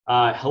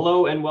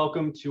Hello and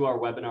welcome to our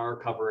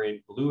webinar covering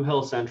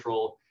Bluehill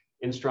Central,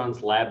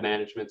 Instron's lab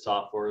management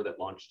software that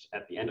launched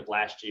at the end of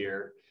last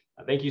year.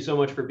 Thank you so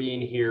much for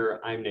being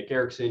here. I'm Nick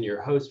Erickson, your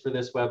host for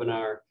this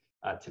webinar.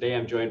 Today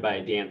I'm joined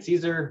by Dan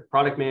Caesar,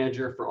 product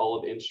manager for all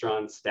of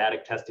Instron's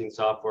static testing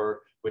software,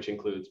 which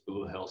includes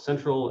Bluehill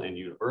Central and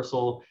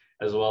Universal,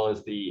 as well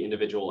as the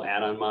individual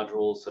add-on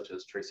modules such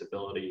as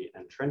Traceability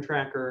and Trend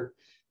Tracker.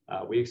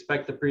 We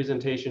expect the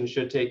presentation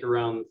should take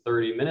around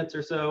 30 minutes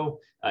or so.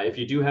 If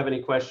you do have any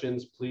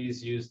questions,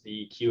 please use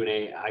the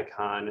Q&A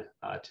icon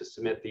to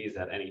submit these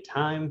at any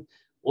time.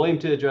 We'll aim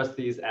to address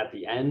these at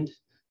the end.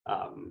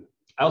 I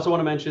also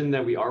want to mention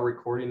that we are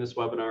recording this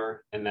webinar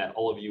and that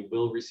all of you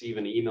will receive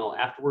an email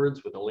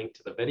afterwards with a link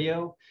to the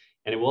video,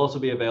 and it will also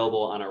be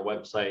available on our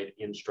website,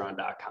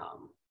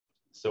 instron.com.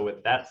 So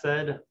with that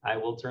said, I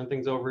will turn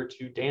things over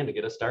to Dan to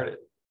get us started.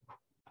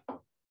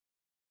 All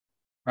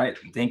right,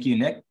 thank you,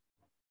 Nick.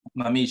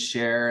 Let me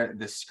share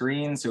the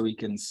screen so we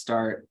can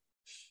start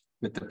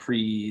with the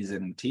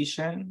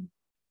presentation.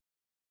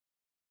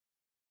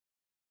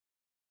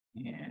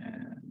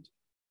 And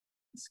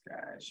this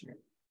guy's here.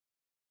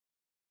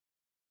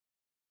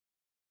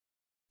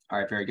 All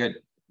right, very good.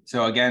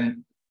 So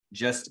again,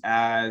 just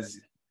as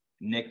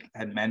Nick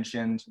had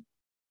mentioned,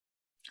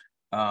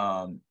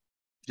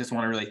 just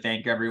want to really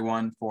thank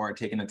everyone for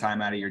taking the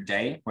time out of your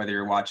day, whether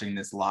you're watching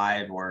this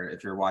live or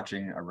if you're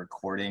watching a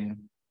recording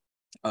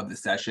of the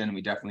session.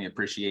 We definitely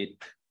appreciate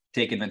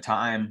taking the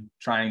time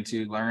trying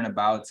to learn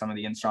about some of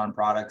the Instron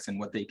products and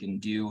what they can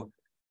do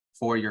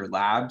for your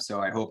lab.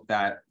 So I hope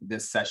that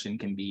this session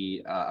can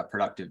be a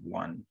productive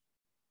one.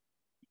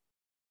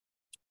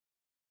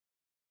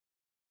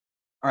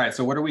 All right,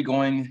 so what are we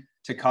going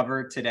to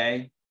cover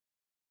today?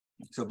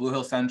 So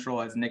Bluehill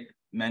Central, as Nick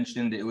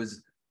mentioned,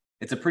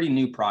 it's a pretty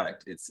new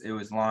product. It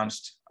was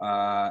launched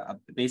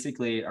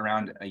basically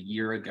around a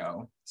year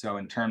ago. So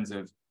in terms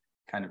of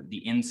kind of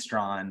the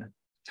Instron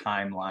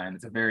timeline,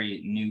 it's a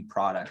very new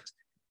product.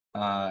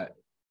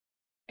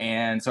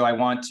 And so I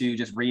want to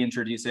just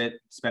reintroduce it,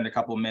 spend a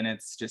couple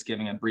minutes just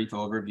giving a brief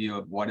overview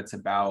of what it's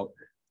about,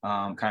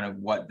 kind of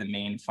what the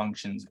main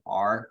functions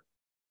are.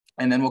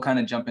 And then we'll kind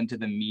of jump into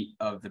the meat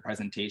of the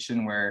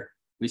presentation where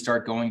we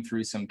start going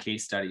through some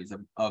case studies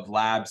of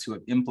labs who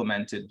have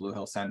implemented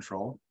Bluehill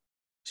Central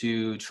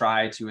to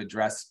try to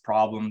address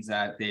problems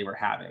that they were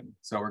having.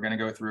 So we're going to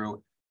go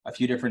through a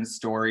few different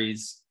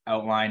stories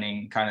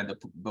outlining kind of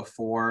the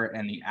before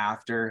and the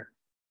after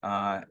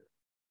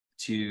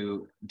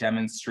to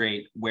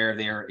demonstrate where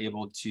they are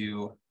able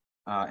to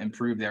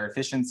improve their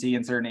efficiency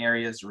in certain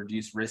areas,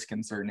 reduce risk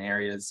in certain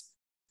areas,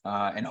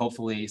 and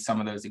hopefully some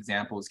of those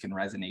examples can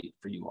resonate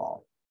for you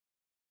all.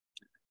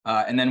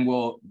 And then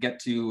we'll get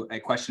to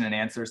a question and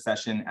answer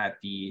session at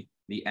the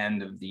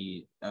end of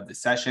the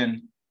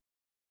session.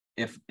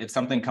 If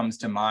something comes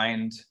to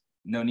mind,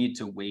 no need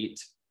to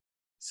wait.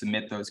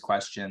 Submit those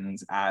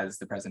questions as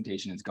the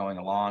presentation is going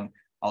along.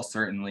 I'll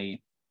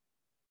certainly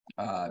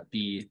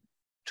be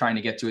trying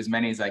to get to as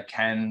many as I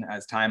can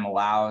as time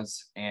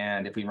allows.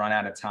 And if we run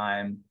out of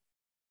time,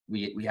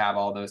 we have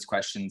all those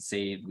questions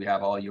saved. We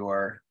have all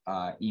your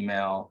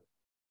email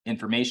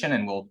information,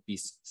 and we'll be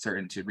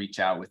certain to reach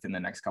out within the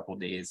next couple of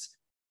days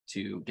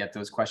to get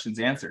those questions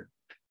answered.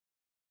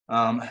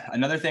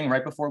 Another thing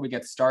right before we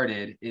get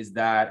started is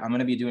that I'm going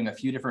to be doing a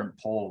few different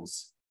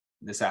polls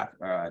this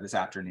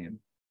afternoon.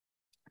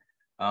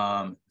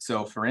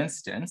 So for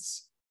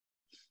instance,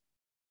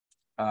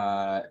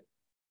 there'll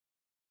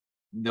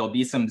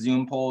be some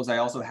Zoom polls. I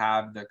also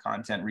have the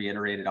content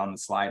reiterated on the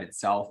slide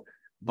itself,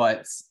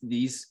 but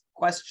these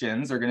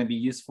questions are going to be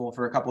useful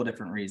for a couple of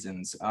different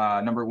reasons.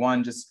 Number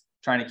one, just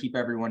trying to keep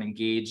everyone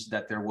engaged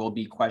that there will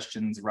be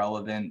questions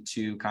relevant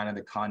to kind of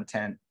the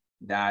content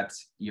that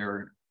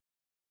you're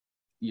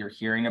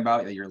hearing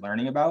about, that you're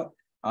learning about.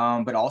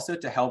 But also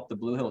to help the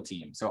Bluehill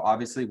team. So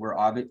obviously we're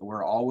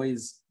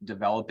always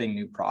developing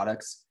new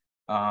products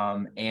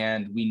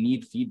and we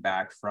need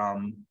feedback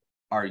from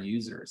our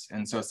users.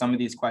 And so some of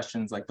these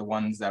questions, like the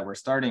ones that we're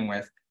starting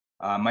with,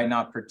 might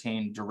not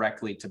pertain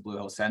directly to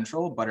Bluehill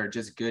Central, but are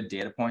just good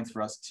data points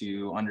for us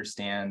to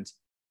understand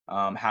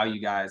how you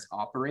guys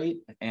operate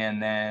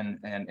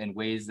and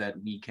ways that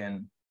we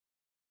can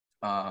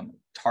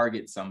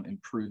target some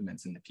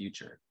improvements in the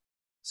future.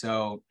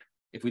 So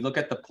if we look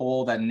at the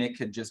poll that Nick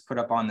had just put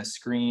up on the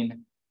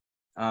screen,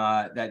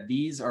 that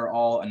these are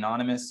all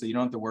anonymous, so you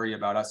don't have to worry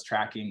about us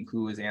tracking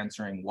who is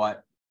answering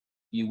what.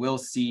 You will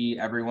see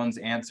everyone's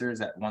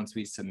answers once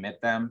we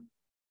submit them.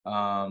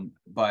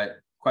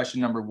 But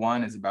question number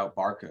one is about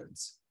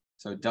barcodes.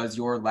 So does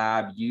your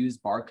lab use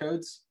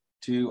barcodes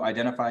to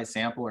identify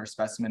sample or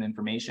specimen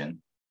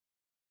information?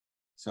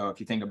 So if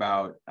you think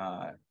about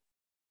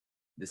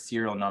the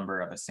serial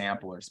number of a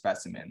sample or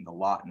specimen, the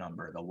lot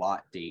number, the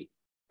lot date,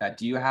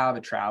 do you have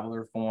a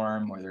traveler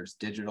form where there's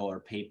digital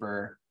or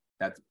paper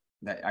that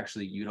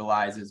actually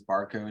utilizes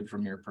barcode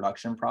from your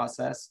production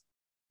process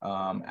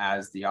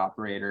as the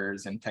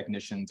operators and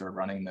technicians are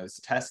running those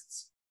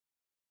tests?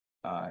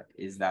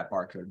 Is that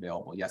barcode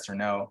available? Yes or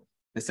no?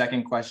 The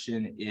second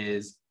question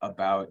is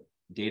about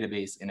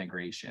database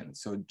integration.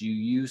 So do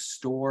you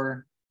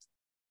store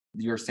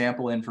your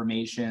sample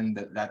information,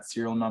 that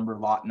serial number,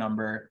 lot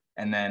number,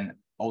 and then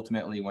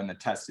ultimately when the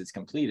test is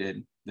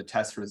completed, the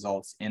test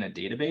results in a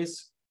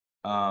database?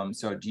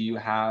 So do you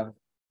have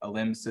a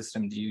LIMS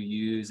system? Do you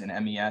use an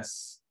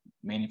MES,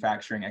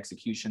 manufacturing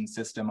execution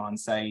system on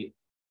site?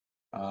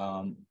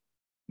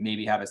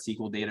 Maybe have a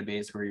SQL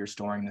database where you're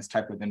storing this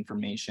type of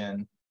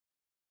information?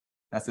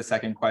 That's the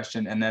second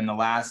question. And then the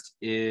last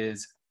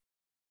is,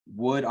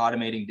 would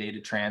automating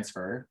data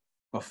transfer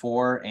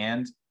before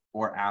and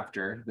or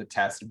after the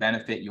test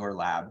benefit your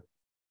lab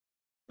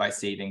by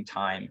saving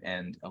time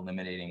and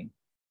eliminating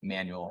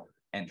manual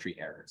entry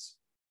errors?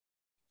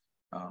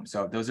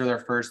 So those are their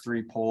first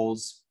three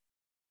polls.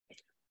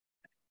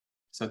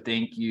 So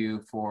thank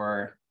you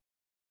for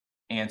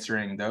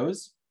answering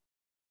those.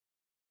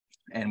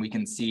 And we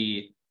can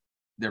see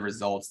the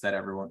results that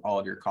all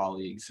of your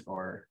colleagues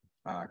or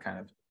kind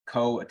of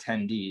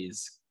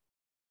co-attendees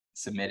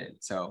submitted.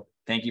 So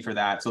thank you for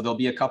that. So there'll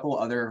be a couple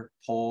other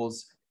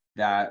polls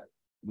that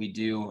we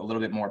do a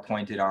little bit more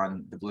pointed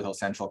on the Bluehill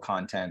Central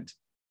content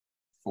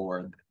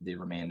for the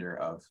remainder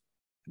of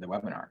the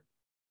webinar.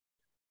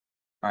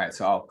 All right,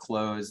 so I'll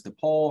close the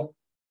poll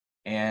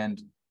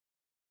and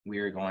we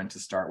are going to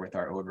start with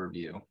our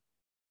overview.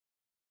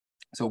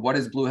 So what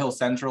is Bluehill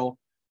Central?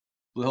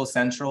 Bluehill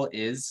Central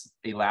is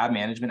a lab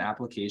management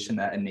application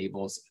that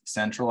enables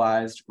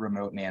centralized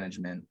remote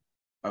management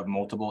of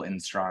multiple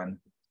Instron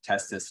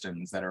test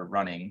systems that are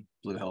running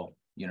Bluehill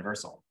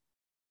Universal.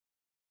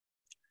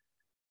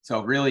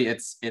 So really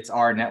it's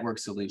our network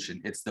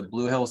solution. It's the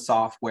Bluehill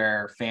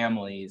software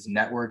family's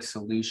network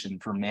solution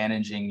for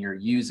managing your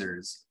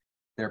users,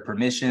 their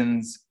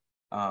permissions,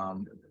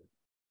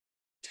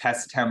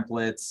 test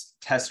templates,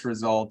 test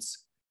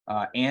results,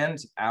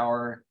 and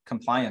our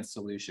compliance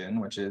solution,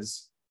 which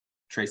is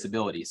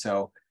Traceability.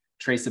 So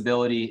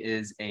Traceability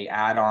is an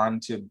add-on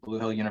to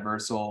Bluehill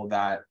Universal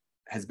that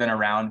has been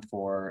around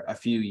for a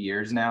few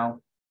years now.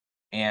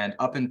 And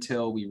up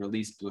until we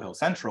released Bluehill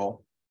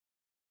Central,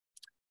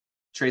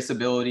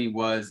 Traceability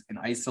was an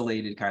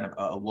isolated kind of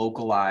a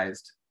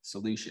localized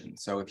solution.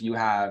 So if you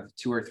have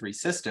 2 or 3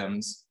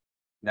 systems,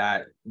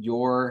 that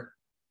your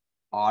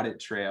audit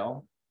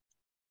trail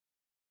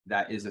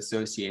that is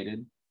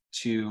associated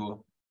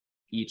to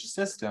each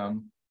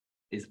system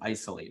is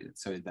isolated.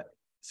 So that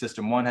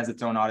system 1 has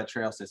its own audit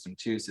trail, system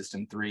 2,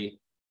 system 3,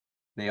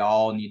 they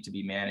all need to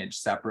be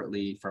managed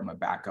separately from a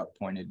backup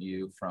point of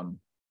view. From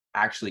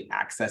actually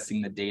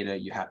accessing the data,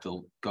 you have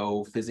to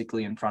go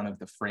physically in front of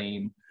the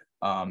frame.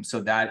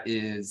 So that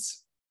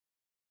is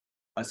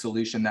a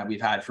solution that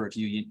we've had for a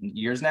few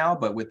years now,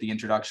 but with the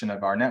introduction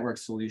of our network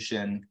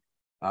solution,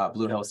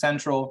 Bluehill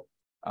Central,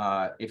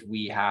 if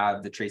we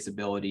have the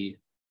traceability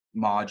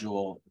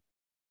module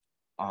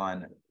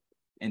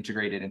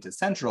integrated into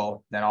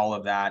Central, then all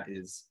of that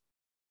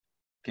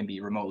can be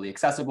remotely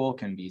accessible,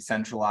 can be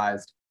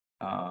centralized.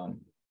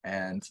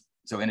 And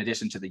so in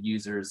addition to the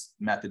users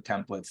method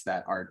templates,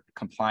 that our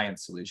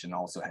compliance solution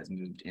also has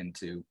moved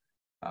into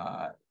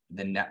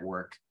the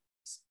network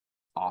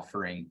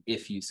offering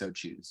if you so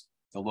choose.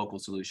 The local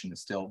solution is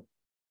still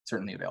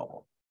certainly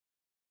available.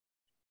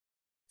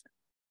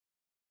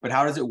 But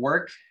how does it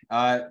work?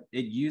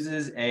 It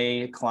uses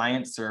a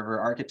client server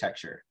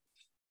architecture.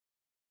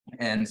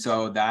 And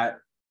so that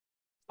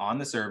on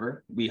the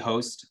server, we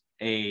host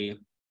a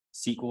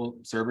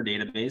SQL server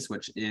database,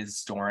 which is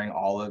storing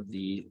all of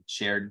the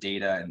shared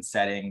data and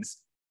settings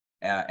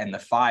and the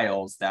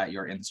files that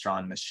your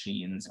Instron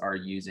machines are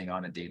using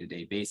on a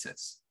day-to-day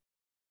basis.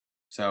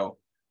 So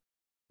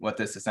what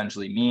this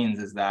essentially means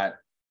is that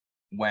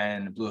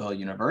when Bluehill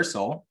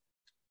Universal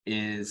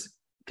is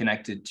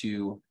connected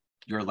to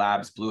your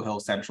lab's Bluehill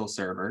Central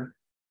server,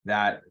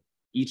 that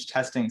each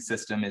testing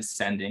system is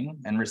sending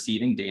and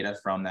receiving data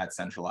from that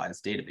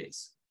centralized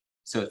database.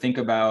 So think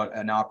about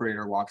an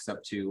operator walks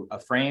up to a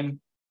frame,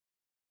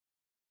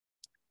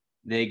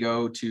 they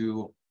go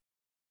to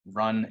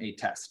run a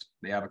test.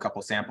 They have a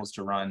couple samples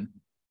to run,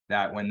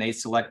 that when they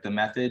select the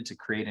method to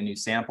create a new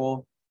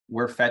sample,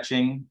 we're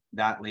fetching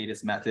that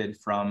latest method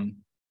from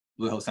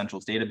Bluehill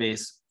Central's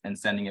database and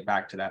sending it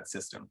back to that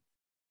system.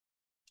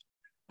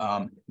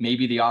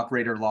 Maybe the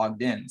operator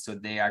logged in, so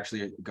they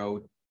actually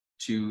go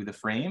to the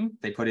frame,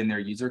 they put in their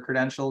user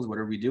credentials. What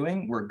are we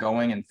doing? We're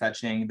going and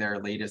fetching their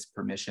latest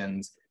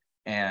permissions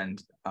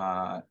and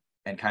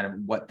kind of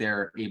what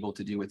they're able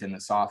to do within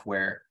the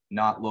software,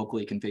 not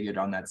locally configured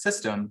on that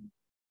system,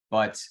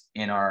 but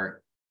in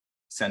our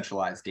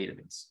centralized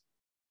database.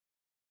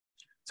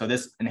 So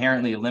this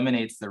inherently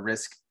eliminates the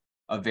risk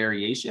of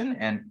variation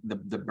and the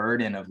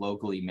burden of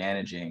locally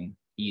managing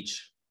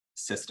each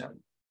system.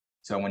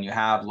 So when you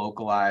have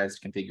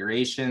localized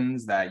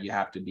configurations that you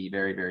have to be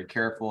very, very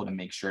careful to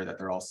make sure that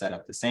they're all set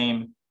up the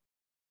same,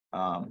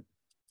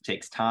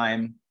 takes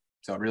time.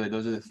 So really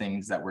those are the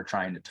things that we're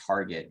trying to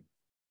target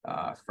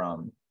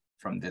from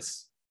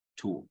this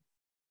tool.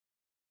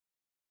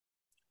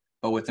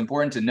 But what's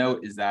important to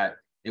note is that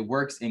it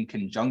works in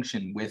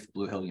conjunction with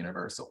Bluehill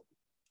Universal.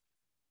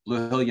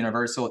 Bluehill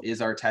Universal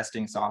is our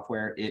testing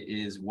software. It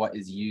is what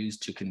is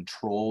used to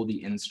control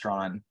the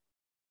Instron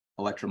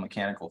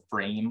electromechanical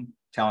frame,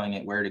 telling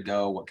it where to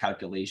go, what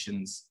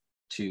calculations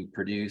to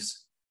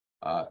produce,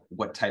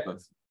 what type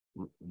of,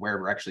 where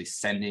we're actually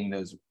sending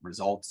those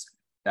results.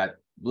 That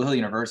Bluehill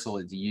Universal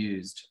is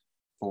used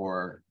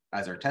for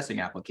as our testing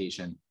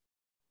application.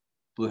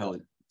 Bluehill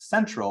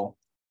Central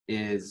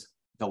is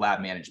the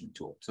lab management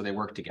tool. So they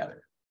work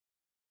together.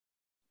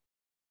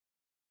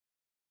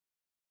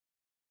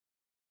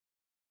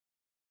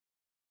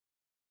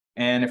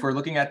 And if we're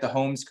looking at the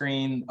home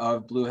screen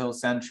of Bluehill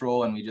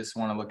Central and we just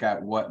want to look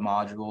at what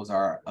modules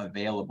are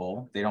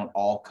available, they don't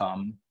all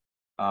come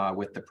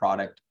with the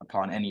product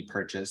upon any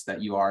purchase,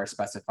 that you are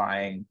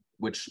specifying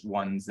which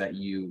ones that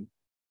you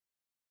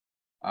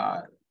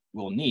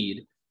will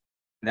need.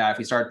 Now, if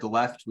we start at the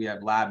left, we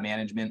have lab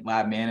management.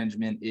 Lab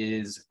management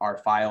is our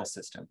file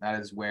system. That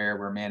is where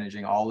we're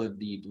managing all of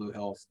the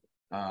Bluehill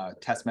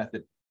test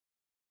method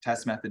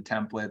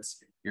templates,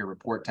 your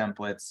report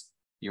templates,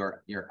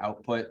 your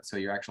output, so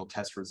your actual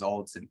test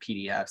results and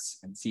PDFs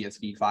and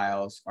CSV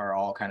files are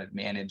all kind of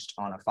managed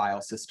on a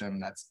file system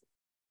that's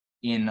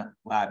in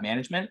lab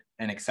management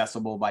and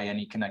accessible by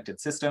any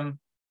connected system.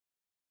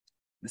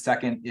 The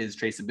second is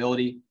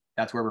traceability.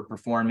 That's where we're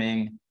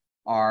performing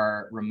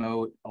our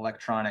remote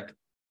electronic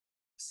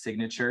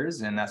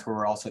signatures, and that's where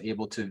we're also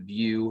able to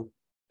view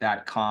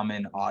that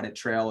common audit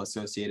trail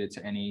associated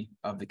to any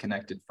of the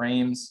connected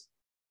frames.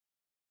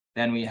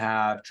 Then we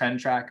have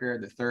Trend Tracker,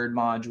 the third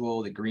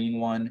module. The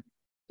green one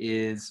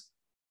is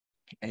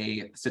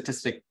a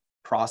statistic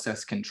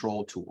process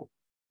control tool.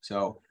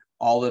 So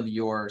all of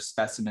your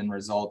specimen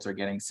results are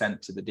getting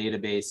sent to the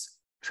database.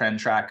 Trend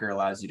Tracker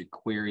allows you to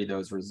query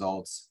those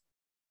results,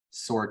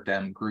 sort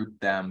them, group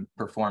them,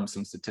 perform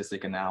some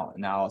statistic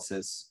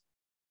analysis,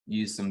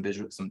 use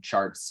some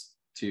charts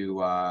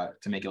to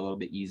make it a little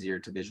bit easier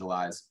to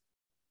visualize.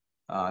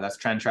 That's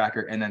Trend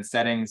Tracker. And then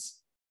settings,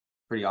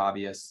 pretty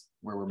obvious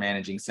where we're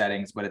managing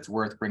settings, but it's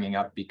worth bringing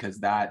up because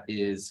that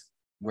is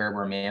where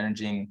we're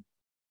managing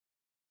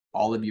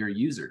all of your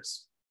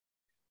users.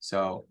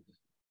 So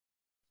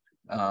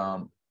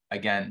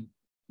again,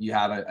 you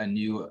have a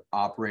new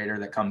operator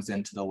that comes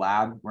into the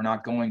lab. We're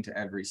not going to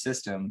every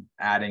system,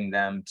 adding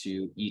them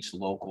to each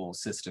local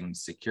system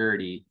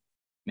security,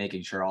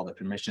 making sure all the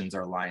permissions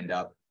are lined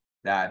up.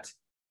 That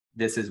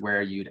this is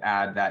where you'd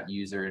add that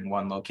user in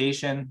one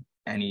location.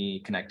 Any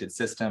connected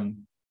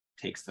system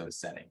takes those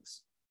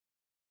settings.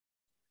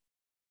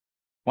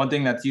 One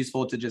thing that's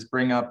useful to just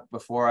bring up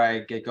before I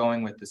get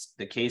going with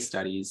the case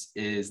studies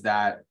is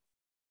that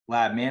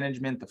lab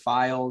management, the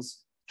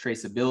files,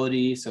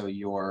 traceability, so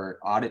your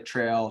audit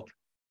trail,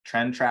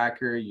 Trend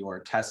Tracker,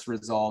 your test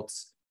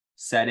results,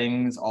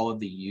 settings, all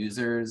of the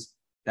users,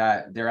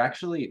 that they're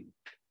actually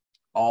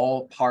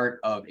all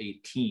part of a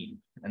team.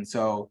 And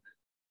so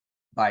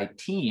by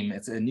team,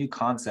 it's a new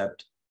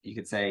concept, you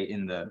could say,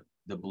 in the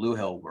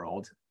Bluehill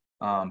world,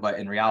 but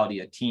in reality,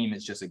 a team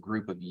is just a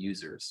group of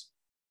users.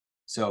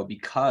 So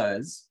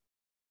because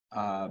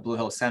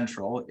Bluehill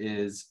Central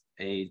is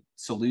a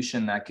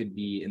solution that could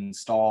be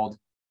installed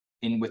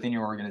within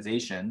your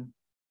organization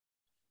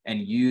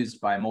and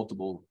used by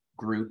multiple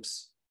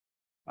groups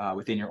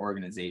within your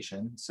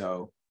organization.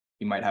 So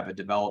you might have a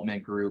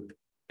development group,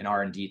 an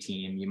R&D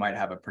team, you might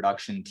have a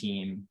production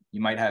team, you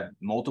might have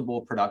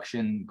multiple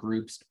production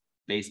groups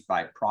based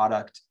by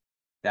product,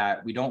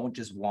 that we don't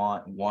just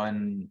want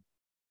one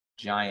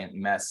giant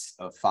mess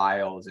of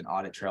files and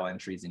audit trail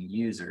entries and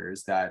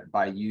users, that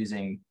by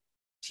using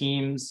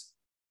teams,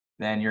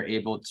 then you're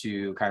able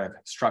to kind of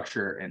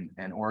structure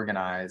and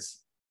organize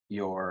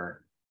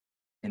your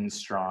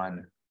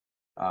Instron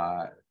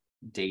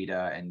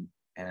data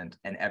and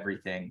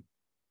everything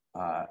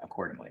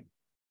accordingly.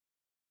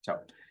 So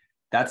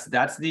that's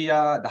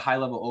the high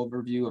level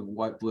overview of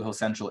what Bluehill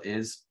Central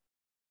is,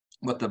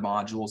 what the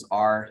modules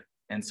are,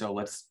 and so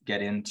let's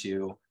get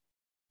into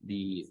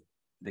the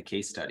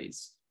case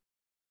studies.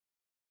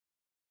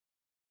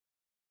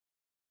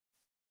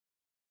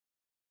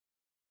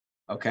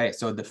 Okay,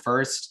 so the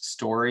first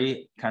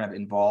story kind of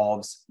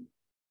involves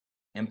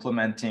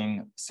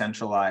implementing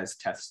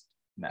centralized test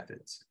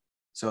methods.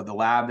 So the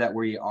lab that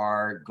we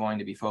are going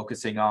to be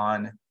focusing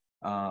on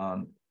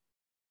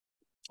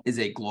is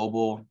a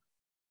global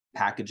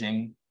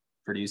packaging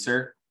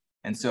producer.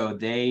 And so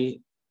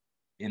they,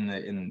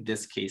 in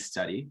this case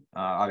study,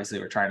 obviously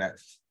we're trying to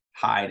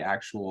hide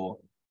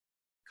actual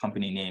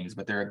company names,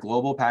 but they're a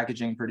global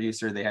packaging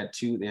producer. They have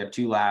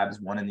two labs,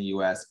 one in the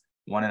US,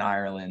 one in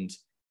Ireland.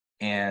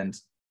 And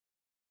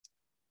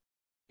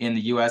in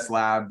the US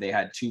lab, they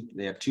have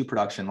two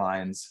production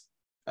lines,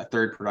 a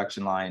third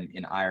production line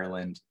in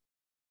Ireland.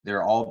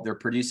 They're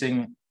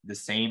producing the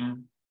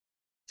same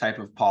type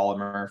of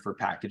polymer for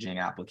packaging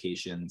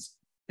applications,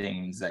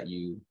 things that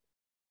you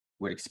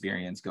would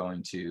experience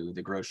going to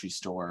the grocery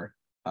store,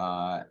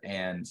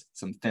 and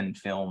some thin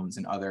films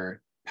and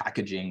other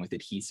packaging with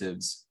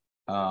adhesives,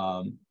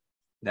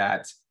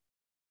 that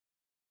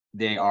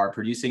they are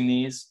producing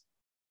these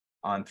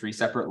on 3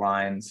 separate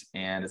lines,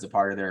 and as a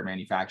part of their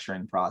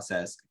manufacturing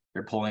process,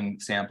 They're pulling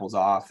samples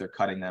off, they're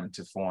cutting them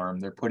to form,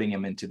 they're putting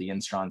them into the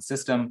Instron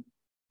system,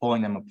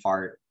 pulling them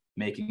apart,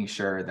 making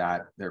sure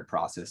that their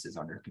process is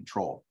under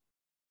control.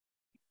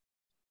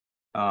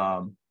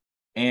 But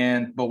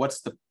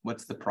what's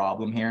the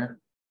problem here?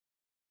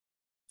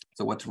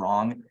 So what's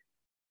wrong?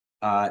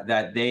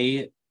 That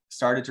they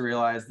started to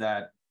realize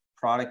that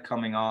product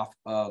coming off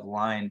of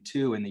line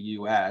 2 in the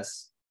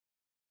US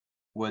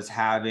was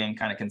having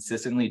kind of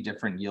consistently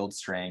different yield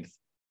strength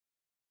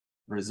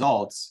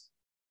results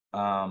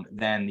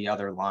than the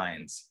other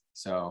lines.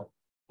 So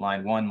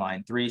line 1,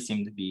 line 3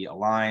 seem to be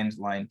aligned.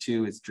 Line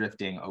 2 is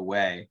drifting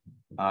away,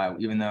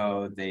 even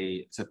though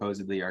they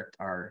supposedly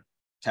are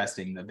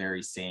testing the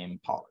very same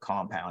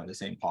compound, the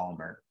same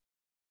polymer.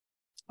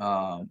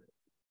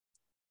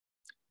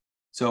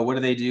 So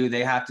what do?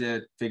 They have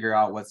to figure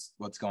out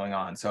what's going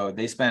on. So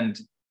they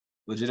spend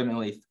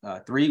legitimately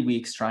 3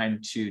 weeks trying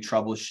to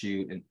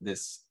troubleshoot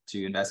this,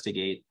 to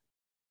investigate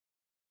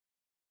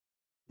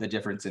the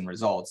difference in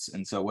results.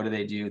 And so what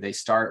do? They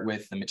start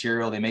with the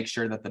material. They make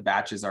sure that the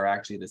batches are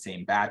actually the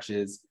same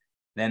batches.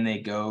 Then they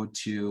go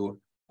to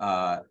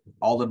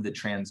all of the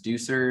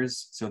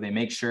transducers. So they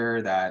make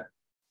sure that,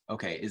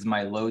 okay, is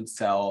my load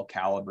cell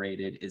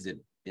calibrated? Is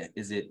it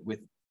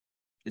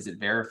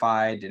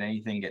verified? Did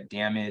anything get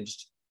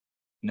damaged?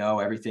 No,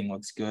 everything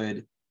looks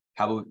good.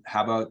 How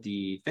about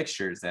the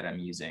fixtures that I'm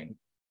using?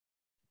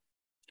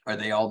 Are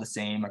they all the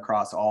same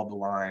across all the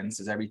lines?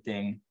 Is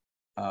everything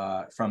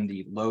from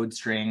the load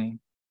string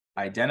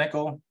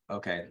identical?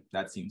 Okay,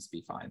 that seems to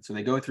be fine. So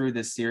they go through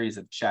this series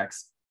of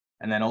checks,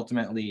 and then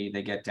ultimately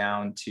they get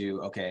down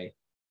to, okay,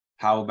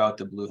 how about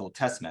the Bluehill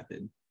test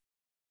method?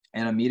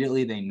 And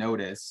immediately they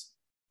notice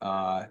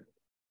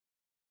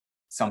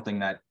something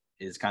that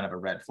is kind of a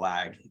red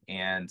flag,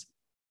 and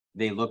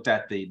they looked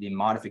at the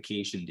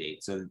modification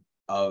date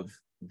of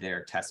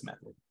their test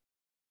method.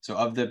 So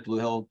of the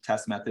Bluehill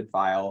test method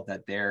file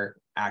that they're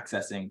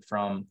accessing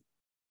from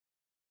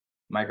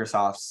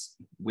Microsoft's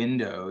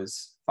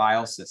Windows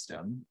file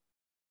system,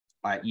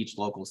 each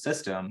local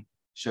system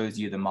shows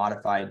you the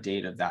modified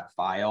date of that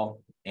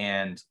file,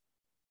 and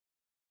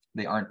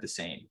they aren't the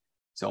same.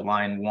 So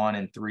line 1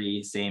 and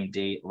 3, same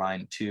date,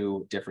 line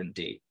 2, different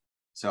date.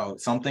 So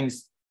something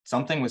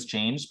was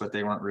changed, but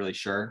they weren't really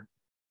sure.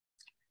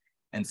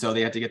 And so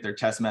they had to get their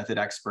test method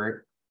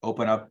expert,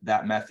 open up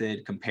that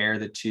method, compare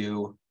the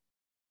two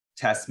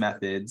test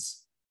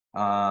methods,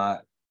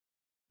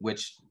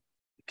 which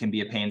can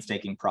be a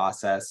painstaking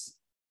process.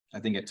 I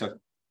think it took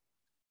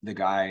the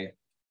guy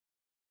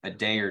a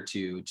day or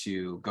two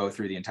to go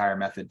through the entire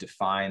method to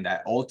find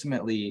that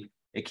ultimately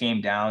it came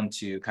down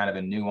to kind of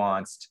a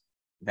nuanced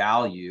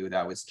value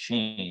that was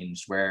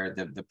changed, where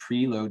the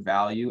preload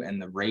value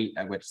and the rate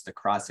at which the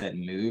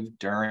crosshead moved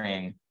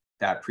during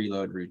that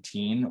preload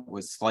routine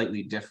was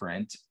slightly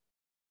different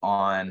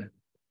on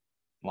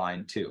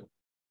line 2.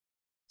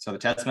 So the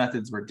test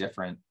methods were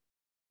different.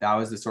 That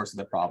was the source of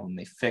the problem.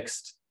 They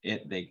fixed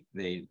it.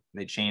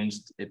 They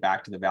changed it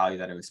back to the value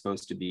that it was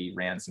supposed to be,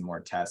 ran some more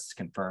tests,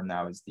 confirmed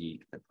that was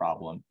the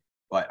problem.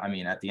 But I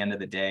mean, at the end of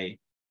the day,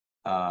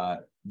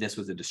 this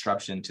was a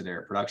disruption to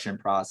their production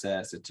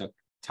process. It took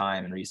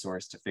time and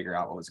resource to figure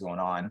out what was going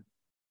on.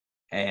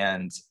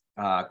 And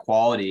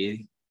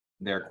quality,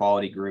 their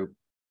quality group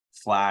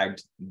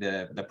flagged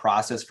the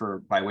process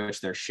by which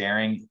they're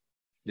sharing,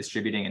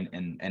 distributing,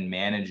 and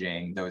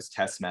managing those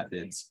test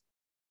methods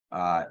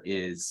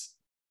is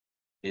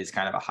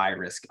kind of a high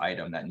risk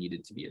item that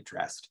needed to be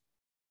addressed.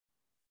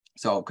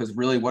 So, because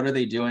really, what are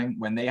they doing?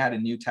 When they had a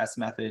new test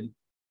method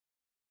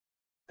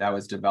that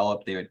was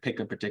developed, they would pick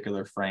a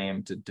particular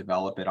frame to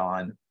develop it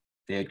on.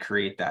 They would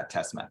create that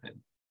test method,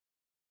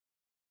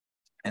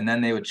 and then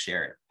they would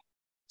share it.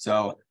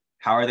 So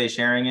how are they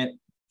sharing it?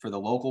 For the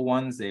local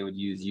ones, they would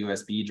use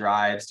USB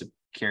drives to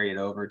carry it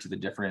over to the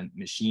different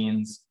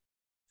machines.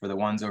 For the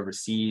ones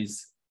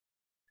overseas,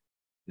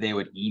 they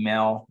would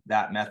email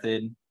that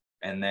method,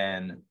 and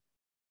then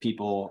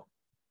people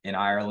in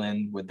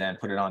Ireland would then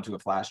put it onto a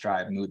flash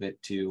drive, move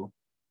it to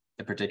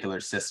the particular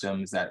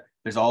systems. That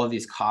there's all of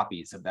these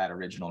copies of that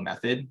original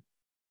method,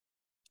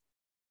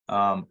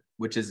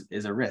 which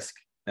is a risk,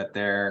 that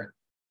there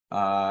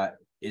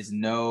is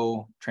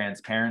no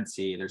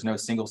transparency. There's no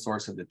single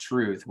source of the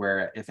truth,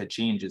 where if a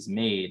change is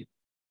made,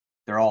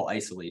 they're all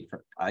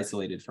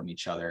isolated from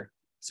each other.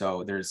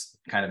 So there's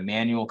kind of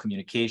manual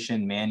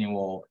communication,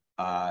 manual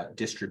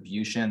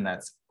distribution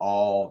that's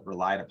all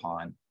relied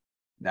upon,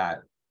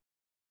 that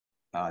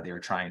they were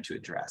trying to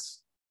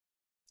address.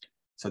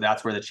 So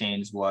that's where the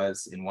change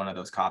was, in one of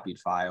those copied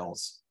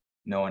files.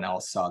 No one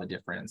else saw the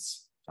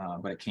difference,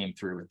 but it came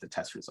through with the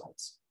test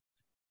results.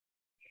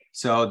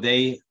 So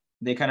they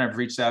kind of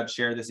reached out,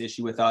 shared this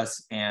issue with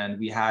us, and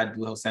we had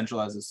Bluehill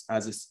Central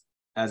as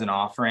an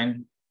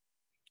offering.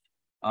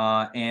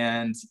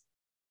 And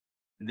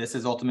this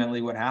is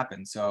ultimately what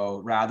happened.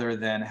 So rather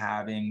than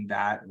having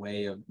that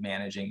way of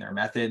managing their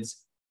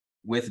methods,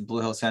 with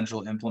Bluehill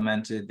Central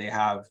implemented, they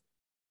have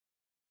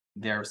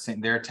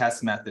their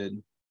test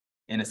method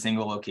in a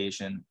single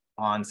location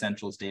on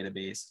Central's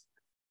database.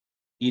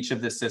 Each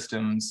of the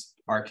systems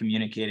are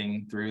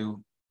communicating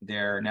through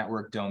their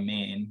network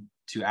domain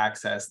to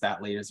access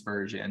that latest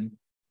version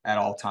at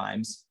all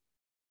times.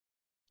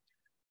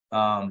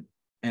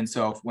 And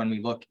so when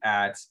we look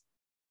at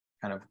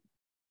kind of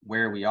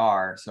where we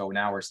are, so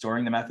now we're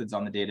storing the methods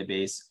on the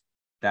database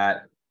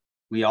that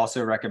we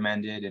also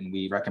recommended, and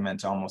we recommend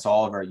to almost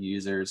all of our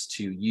users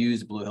to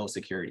use Bluehill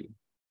Security.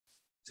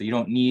 So you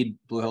don't need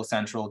Bluehill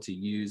Central to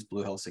use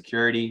Bluehill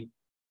Security.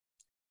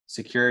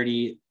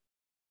 Security,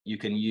 you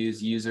can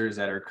use users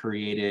that are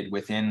created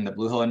within the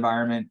Bluehill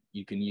environment.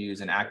 You can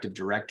use an Active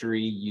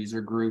Directory user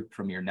group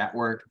from your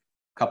network,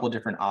 a couple of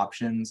different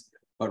options.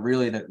 But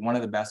really, one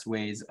of the best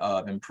ways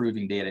of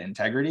improving data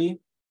integrity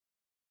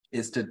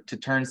is to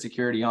turn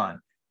security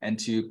on and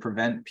to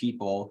prevent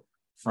people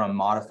from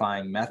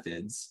modifying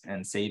methods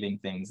and saving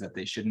things that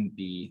they shouldn't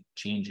be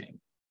changing.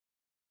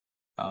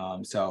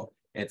 So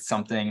it's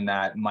something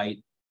that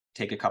might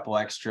take a couple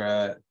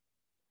extra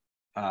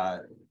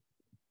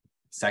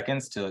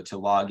seconds to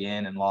log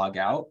in and log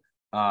out.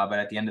 But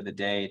at the end of the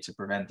day, to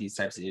prevent these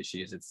types of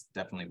issues, it's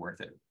definitely worth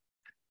it.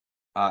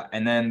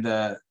 And then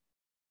the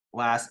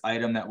last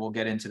item that we'll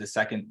get into, the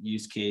second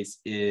use case,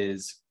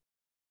 is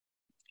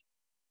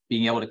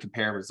being able to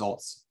compare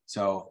results.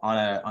 So on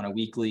a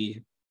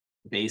weekly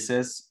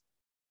basis,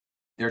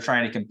 they're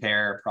trying to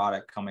compare a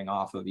product coming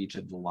off of each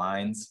of the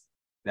lines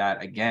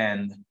that,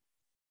 again,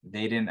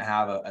 they didn't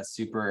have a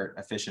super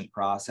efficient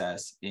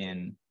process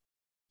in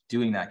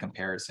doing that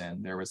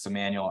comparison. There was some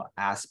manual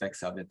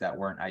aspects of it that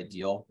weren't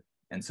ideal.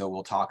 And so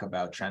we'll talk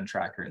about Trend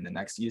Tracker in the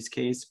next use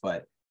case.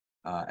 But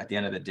at the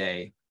end of the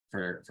day,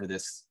 for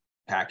this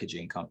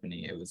packaging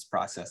company, it was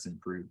process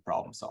improved,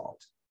 problem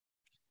solved.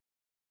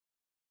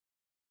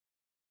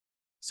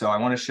 So I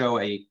want to show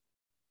a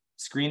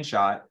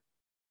screenshot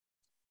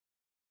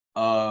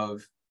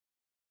of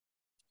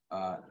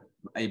a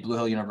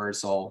Bluehill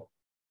Universal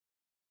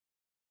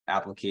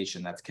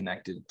application that's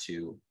connected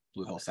to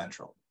Bluehill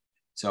Central.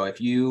 So if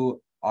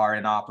you are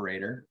an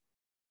operator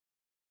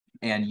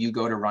and you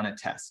go to run a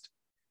test,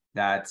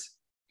 that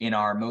in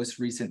our most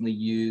recently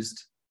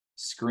used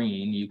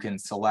screen, you can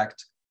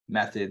select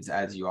methods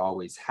as you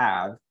always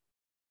have.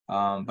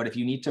 But if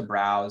you need to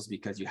browse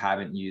because you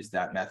haven't used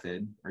that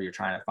method, or you're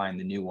trying to find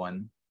the new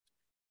one,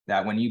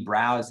 that when you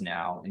browse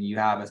now and you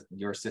have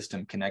your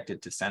system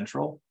connected to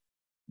Central,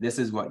 this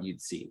is what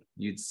you'd see.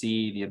 You'd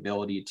see the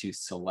ability to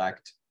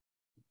select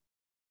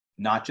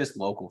not just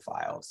local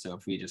files. So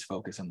if we just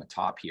focus on the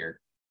top here,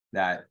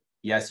 that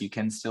yes, you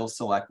can still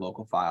select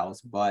local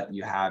files, but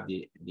you have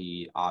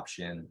the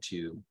option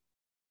to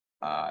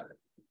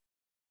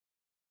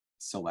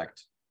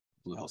select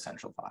Bluehill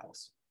Central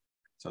files.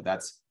 So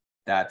that's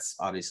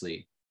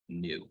obviously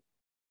new.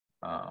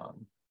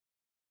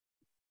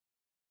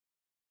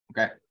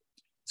 Okay,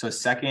 so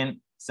second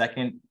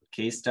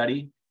case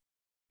study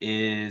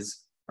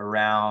is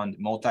around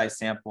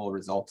multi-sample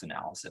results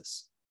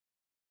analysis.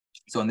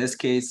 So in this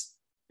case,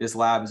 this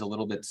lab is a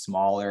little bit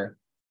smaller.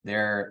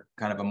 They're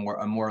kind of a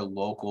more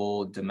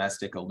local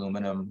domestic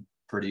aluminum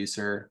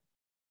producer,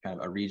 kind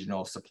of a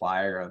regional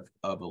supplier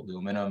of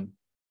aluminum.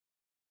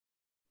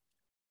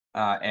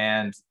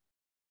 And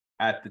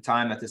at the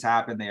time that this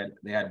happened,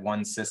 they had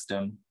one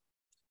system.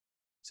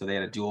 So they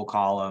had a dual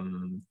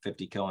column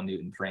 50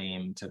 kilonewton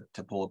frame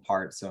to pull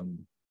apart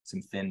some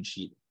thin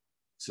sheets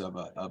of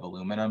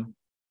aluminum.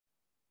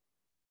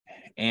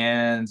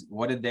 And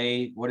what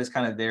is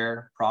kind of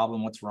their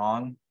problem? What's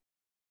wrong?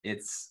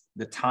 It's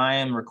the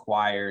time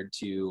required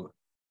to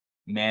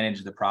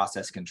manage the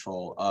process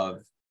control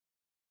of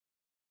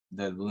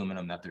the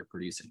aluminum that they're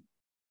producing.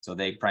 So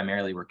they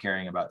primarily were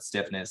caring about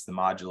stiffness, the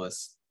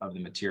modulus of the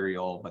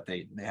material, but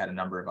they had a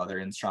number of other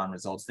Instron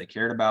results they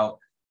cared about.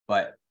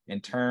 But in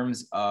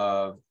terms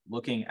of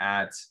looking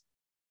at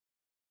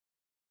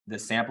the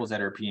samples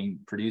that are being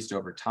produced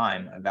over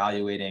time,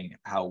 evaluating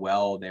how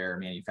well their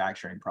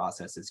manufacturing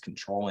process is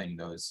controlling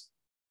those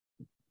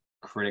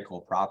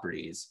critical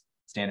properties,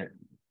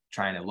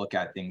 trying to look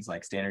at things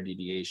like standard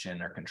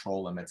deviation or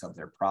control limits of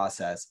their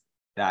process,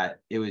 that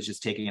it was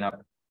just taking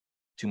up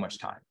too much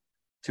time,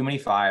 too many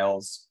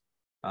files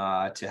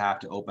to have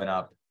to open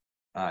up,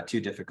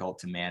 too difficult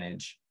to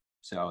manage.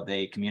 So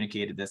they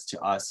communicated this to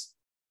us.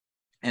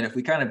 And if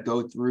we kind of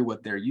go through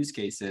what their use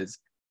case is,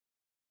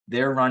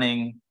 they're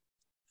running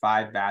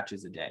 5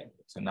 batches a day.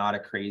 So not a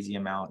crazy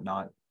amount,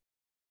 not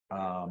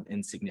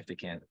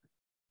insignificant,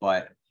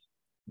 but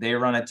they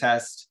run a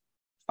test,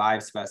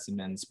 5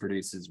 specimens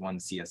produces 1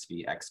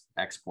 CSV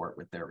export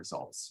with their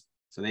results.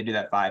 So they do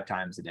that 5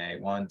 times a day,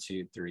 1,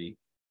 2, 3,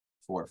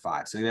 4,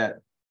 5. So they got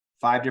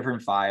 5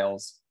 different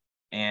files,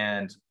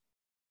 and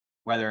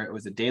whether it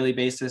was a daily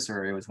basis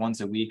or it was once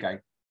a week, I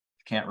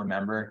can't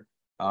remember,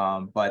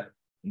 but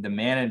the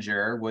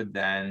manager would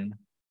then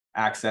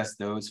access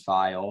those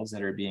files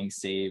that are being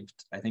saved.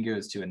 I think it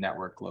was to a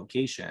network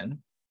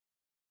location,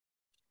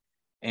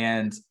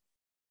 and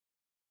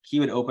he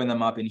would open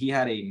them up, and he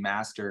had a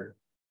master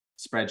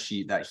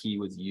spreadsheet that he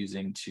was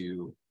using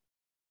to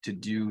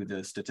do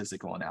the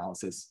statistical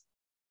analysis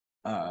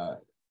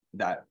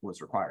that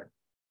was required.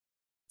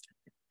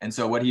 And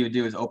so what he would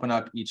do is open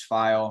up each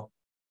file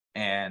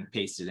and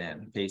paste it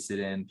in, paste it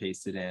in,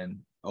 paste it in,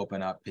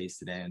 open up,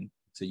 paste it in.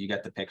 So you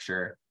get the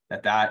picture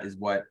that that is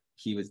what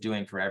he was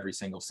doing for every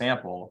single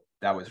sample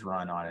that was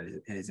run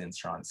on his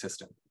Instron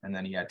system. And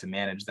then he had to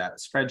manage that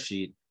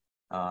spreadsheet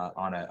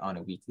on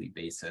a weekly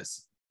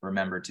basis.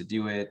 Remember to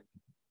do it.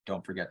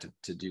 Don't forget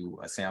to do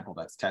a sample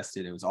that's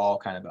tested. It was all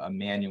kind of a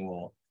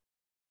manual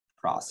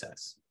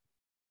process.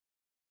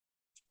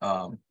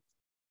 And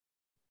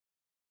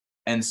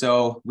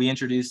so we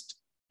introduced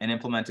and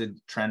implemented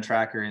Trend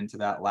Tracker into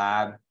that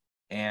lab.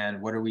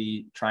 And what are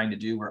we trying to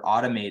do? We're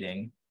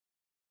automating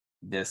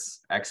this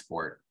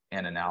export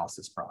and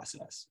analysis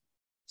process.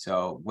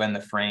 So when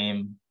the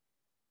frame,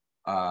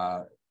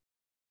 the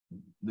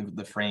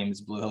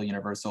frame's Bluehill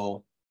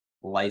Universal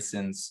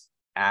license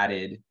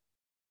added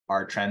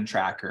our Trend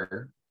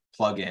Tracker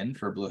plugin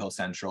for Bluehill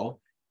Central,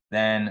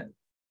 then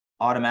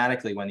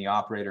automatically when the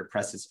operator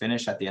presses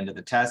finish at the end of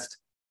the test,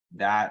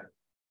 that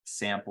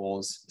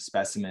samples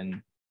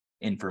specimen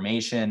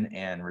information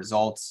and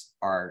results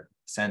are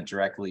sent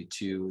directly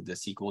to the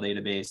SQL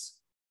database.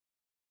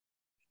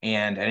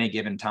 And at any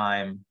given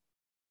time,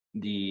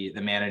 the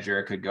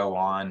manager could go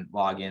on,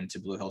 log into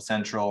Bluehill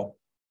Central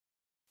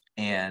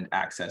and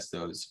access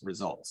those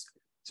results.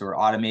 So we're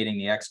automating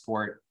the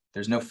export.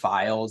 There's no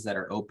files that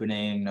are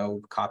opening,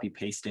 no copy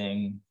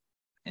pasting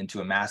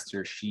into a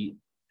master sheet.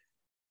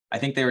 I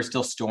think they were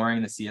still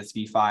storing the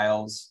CSV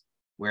files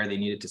where they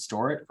needed to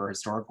store it for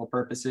historical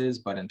purposes,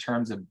 but in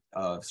terms of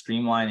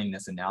streamlining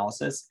this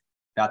analysis,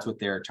 that's what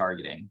they're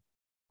targeting.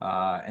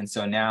 And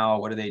so now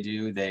what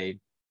do? They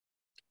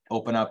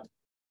open up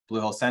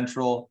Bluehill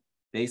Central,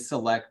 they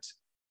select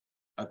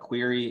a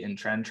query in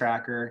Trend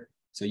Tracker.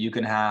 So you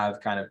can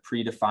have kind of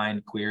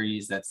predefined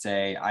queries that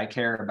say, I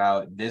care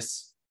about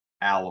this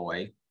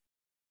alloy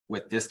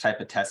with this type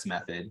of test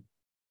method,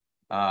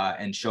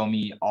 and show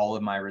me all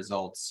of my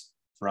results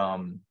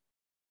from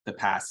the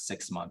past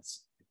 6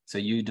 months. So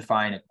you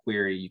define a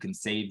query, you can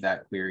save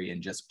that query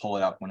and just pull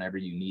it up whenever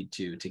you need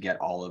to get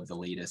all of the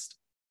latest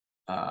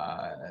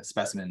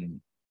specimen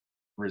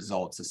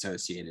results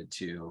associated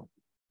to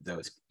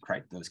those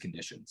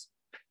conditions.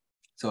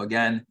 So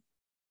again,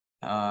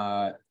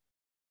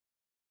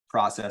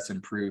 process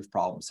improved,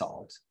 problem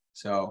solved.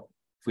 So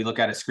if we look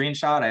at a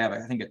screenshot, I have,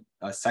 I think,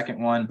 a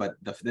second one, but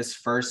this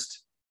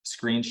first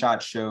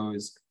screenshot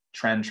shows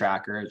Trend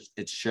Tracker.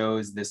 It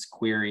shows this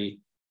query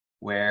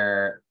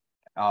where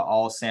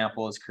all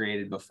samples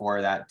created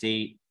before that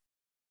date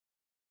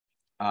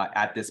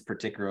at this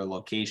particular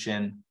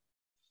location.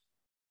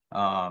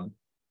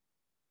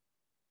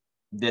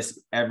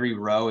 Every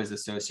row is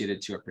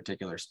associated to a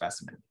particular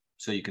specimen.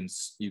 So you can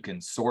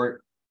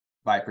sort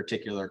by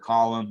particular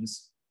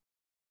columns.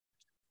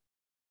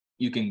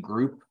 You can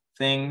group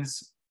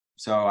things.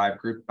 So I've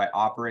grouped by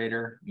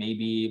operator.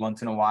 Maybe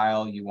once in a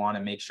while you want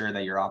to make sure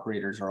that your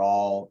operators are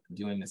all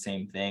doing the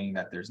same thing,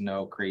 that there's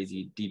no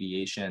crazy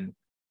deviation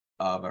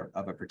of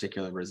a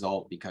particular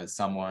result because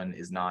someone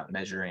is not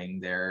measuring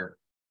their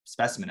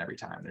specimen every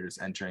time. They're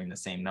just entering the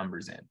same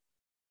numbers in.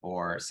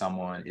 Or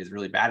someone is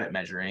really bad at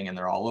measuring and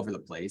they're all over the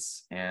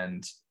place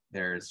and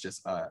there's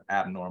just an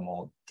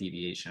abnormal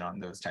deviation on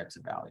those types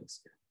of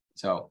values.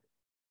 So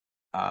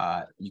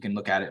you can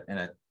look at it in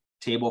a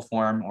table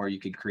form, or you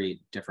could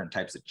create different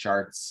types of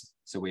charts.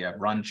 So we have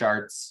run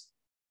charts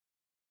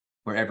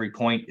where every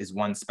point is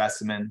one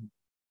specimen.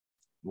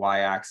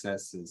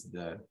 Y-axis is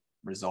the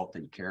result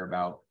that you care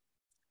about.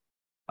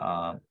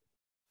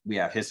 We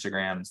have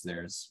histograms.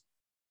 There's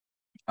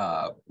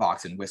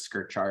box and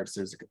whisker charts.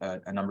 There's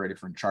a number of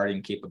different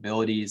charting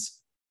capabilities.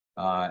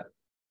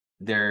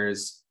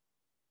 There's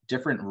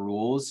different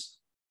rules.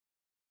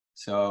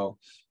 So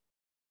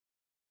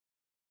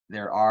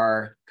there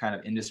are kind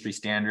of industry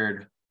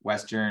standard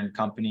Western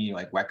company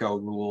like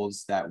WECO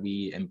rules that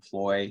we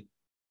employ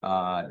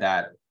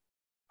that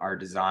are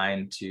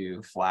designed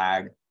to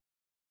flag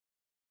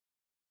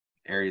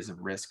areas of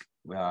risk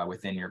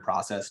within your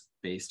process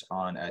based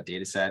on a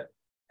data set.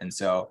 And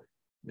so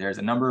there's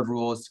a number of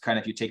rules. Kind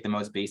of if you take the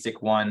most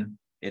basic one,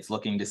 it's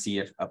looking to see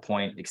if a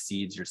point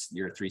exceeds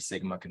your 3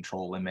 sigma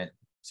control limit.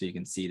 So you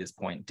can see this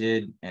point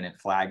did, and it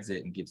flags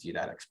it and gives you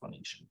that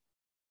explanation.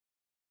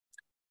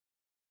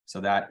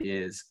 So that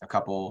is a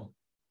couple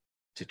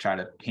to try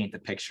to paint the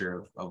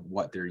picture of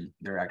what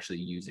they're actually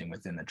using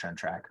within the Trend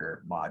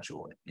Tracker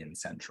module in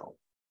Central.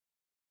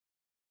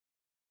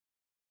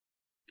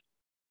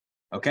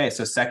 Okay,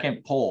 so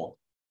second poll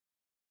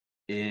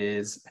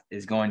is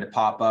going to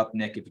pop up.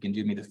 Nick, if you can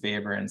do me the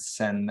favor and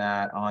send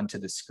that onto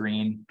the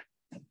screen.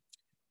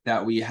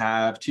 That we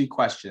have 2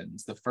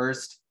 questions. The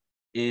first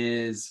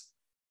is,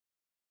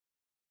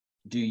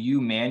 do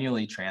you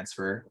manually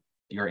transfer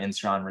your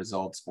Instron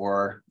results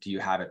or do you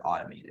have it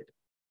automated?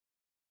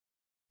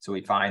 So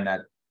we find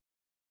that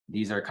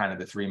these are kind of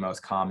the 3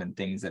 most common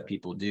things that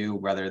people do,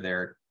 whether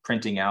they're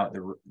printing out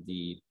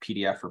the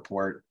PDF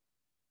report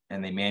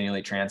and they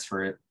manually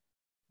transfer it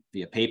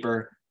via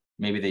paper.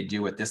 Maybe they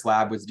do what this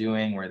lab was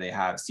doing, where they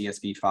have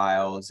CSV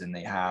files and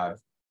they have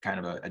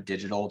kind of a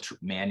digital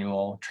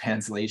manual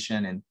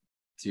translation and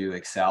to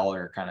Excel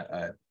or kind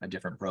of a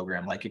different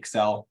program like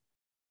Excel.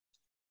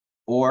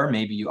 Or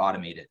maybe you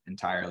automate it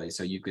entirely.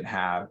 So you could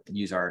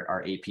use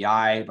our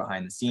API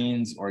behind the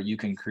scenes, or you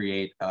can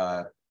create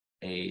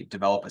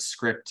develop a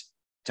script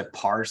to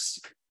parse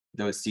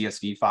those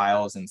CSV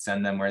files and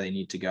send them where they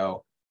need to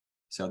go.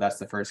 So that's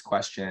the first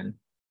question.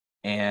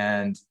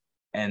 And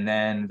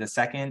then the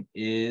second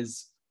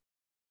is,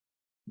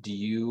 do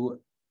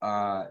you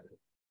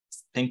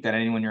think that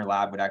anyone in your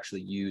lab would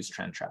actually use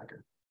Trend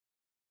Tracker?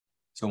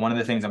 So one of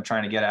the things I'm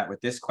trying to get at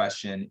with this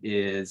question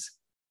is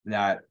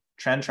that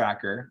Trend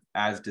Tracker,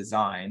 as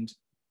designed,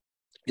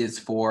 is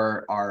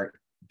for our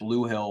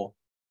Bluehill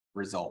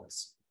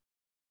results.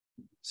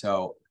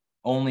 So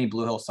only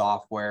Bluehill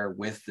software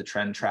with the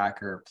Trend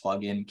Tracker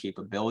plugin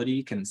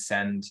capability can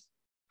send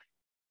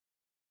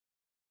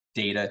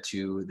data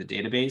to the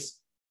database.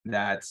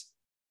 That's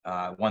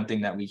one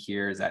thing that we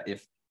hear is that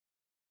if,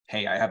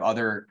 hey, I have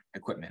other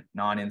equipment,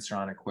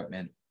 non-Instron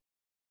equipment,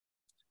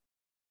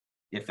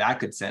 if that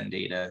could send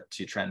data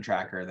to Trend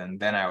Tracker,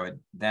 then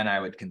I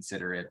would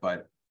consider it,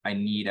 but I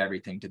need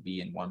everything to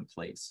be in one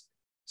place.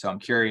 So I'm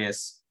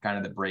curious kind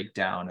of the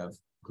breakdown of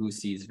who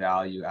sees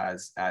value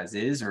as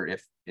is, or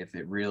if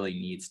it really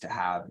needs to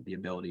have the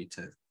ability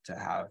to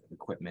have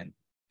equipment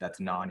that's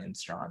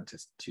non-Instron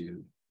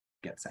to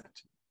get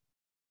sent.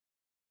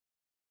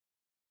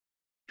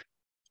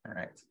 All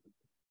right,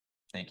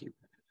 thank you.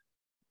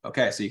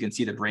 Okay, so you can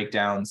see the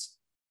breakdowns.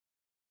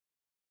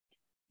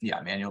 Yeah,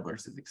 manual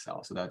versus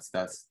Excel. So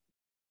that's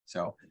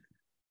so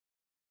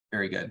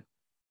very good.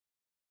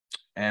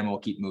 And we'll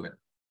keep moving.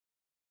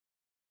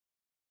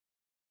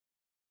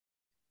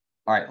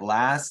 All right,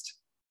 last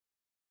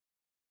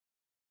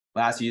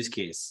use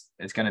case.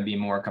 It's going to be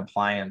more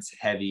compliance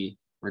heavy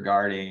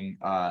regarding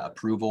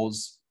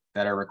approvals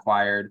that are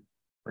required,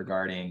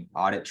 regarding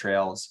audit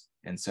trails.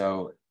 And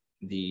so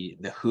the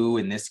who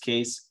in this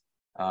case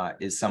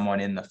is someone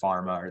in the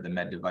pharma or the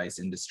med device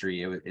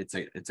industry.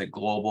 It's a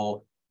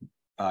global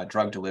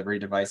drug delivery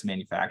device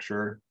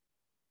manufacturer.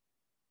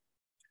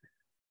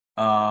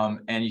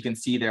 And you can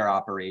see their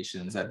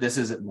operations. That this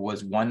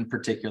was one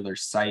particular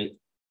site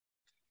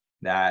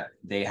that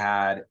they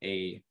had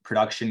a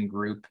production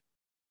group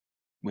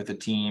with a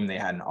team. They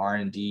had an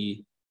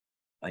R&D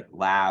like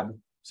lab,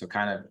 so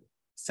kind of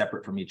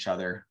separate from each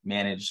other,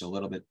 managed a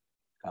little bit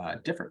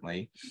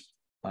differently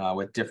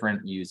with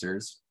different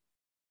users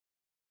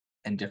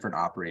and different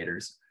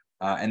operators.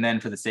 And then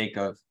for the sake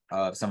of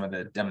some of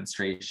the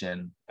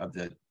demonstration of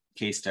the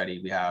case study,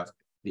 we have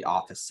the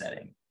office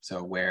setting.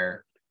 So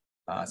where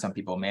some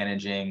people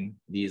managing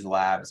these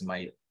labs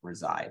might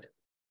reside.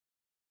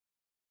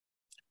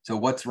 So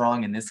what's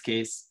wrong in this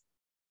case?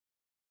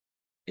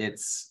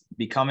 It's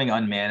becoming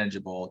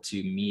unmanageable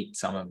to meet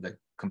some of the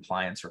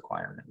compliance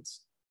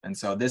requirements. And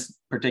so this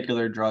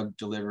particular drug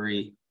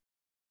delivery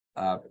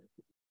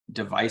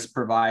device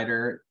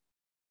provider,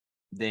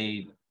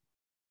 they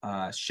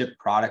ship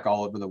product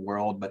all over the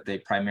world, but they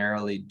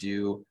primarily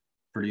do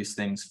produce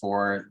things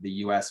for the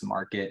US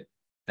market.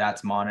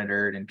 That's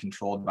monitored and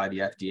controlled by the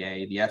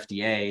FDA. The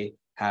FDA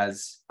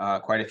has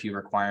quite a few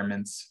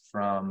requirements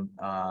from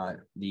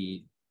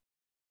the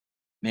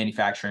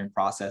manufacturing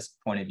process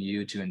point of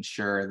view to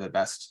ensure the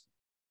best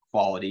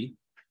quality.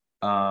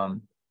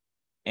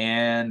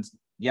 And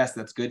yes,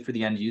 that's good for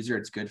the end user.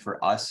 It's good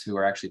for us who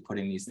are actually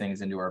putting these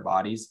things into our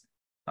bodies.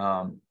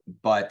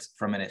 But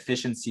from an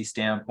efficiency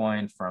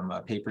standpoint, from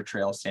a paper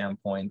trail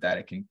standpoint, that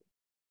it can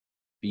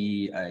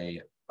be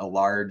a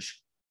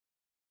large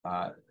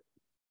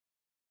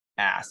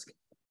ask.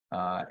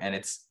 And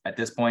it's at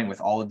this point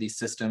with all of these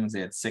systems, they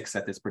had 6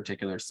 at this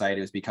particular site,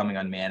 it was becoming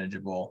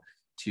unmanageable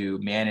to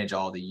manage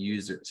all the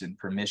users and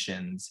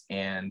permissions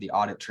and the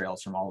audit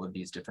trails from all of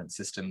these different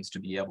systems to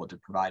be able to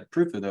provide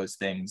proof of those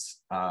things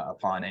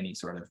upon any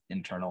sort of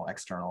internal,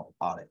 external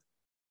audit.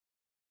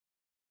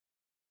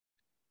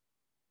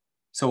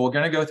 So we're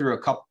going to go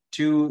through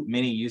two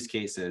mini use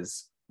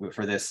cases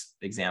for this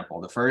example.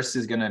 The first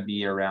is going to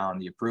be around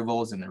the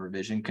approvals and the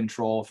revision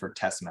control for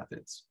test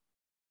methods.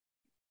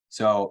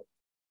 So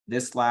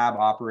this lab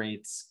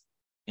operates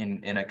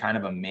in a kind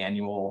of a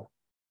manual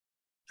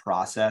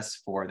process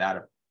for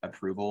that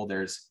approval.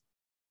 There's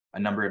a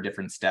number of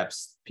different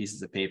steps,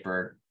 pieces of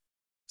paper,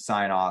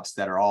 sign-offs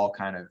that are all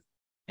kind of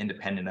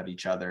independent of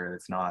each other.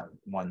 It's not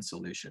one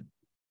solution.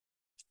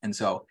 And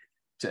so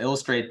to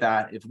illustrate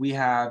that, if we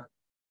have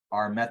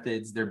our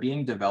methods, they're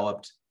being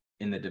developed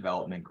in the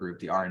development group,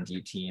 the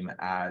R&D team,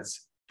 as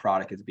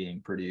product is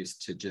being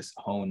produced to just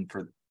hone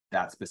for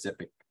that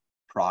specific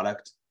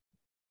product.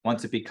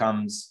 Once it's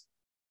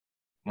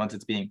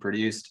being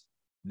produced,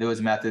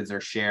 those methods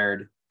are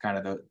shared kind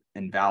of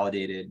and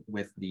validated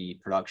with the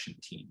production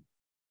team.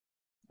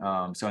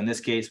 So in this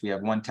case, we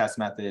have one test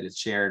method. It's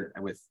shared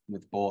with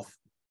both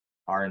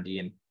R&D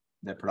and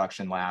the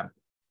production lab.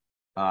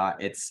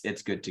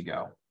 It's good to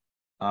go.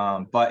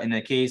 But in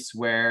a case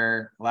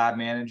where lab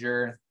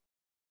manager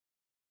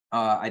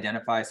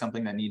identifies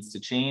something that needs to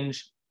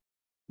change,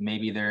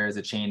 maybe there's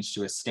a change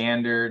to a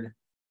standard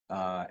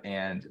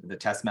and the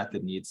test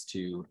method needs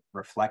to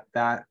reflect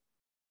that.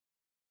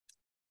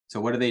 So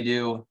what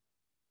do?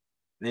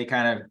 They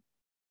kind of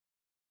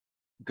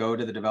go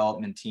to the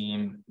development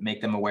team,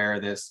 make them aware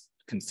of this,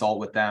 consult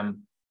with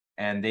them,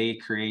 and they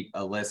create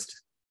a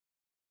list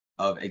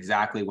of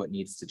exactly what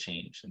needs to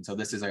change. And so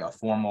this is like a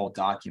formal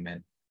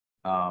document.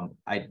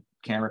 I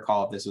can't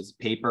recall if this was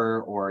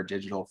paper or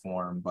digital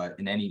form, but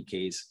in any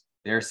case,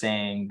 they're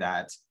saying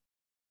that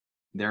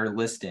they're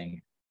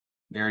listing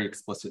very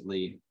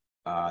explicitly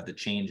the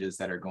changes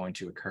that are going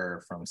to occur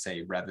from,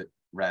 say, Rev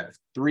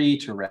 3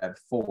 to Rev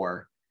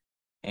 4.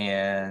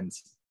 And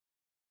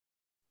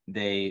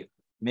they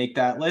make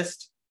that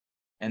list,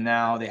 and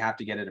now they have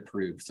to get it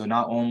approved. So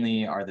not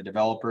only are the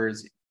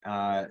developers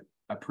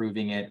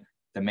approving it,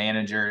 the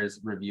managers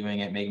reviewing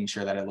it, making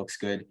sure that it looks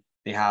good.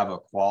 They have a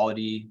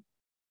quality,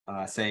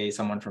 say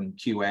someone from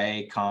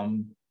QA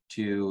come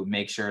to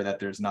make sure that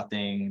there's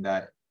nothing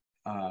that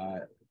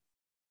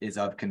is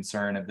of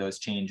concern of those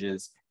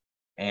changes.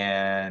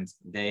 And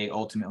they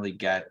ultimately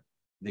get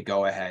the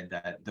go ahead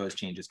that those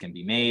changes can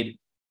be made.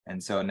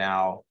 And so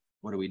now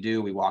what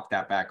do? We walk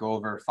that back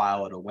over,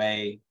 file it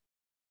away,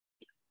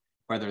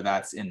 whether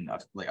that's in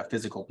like a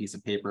physical piece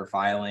of paper,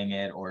 filing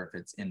it, or if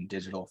it's in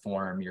digital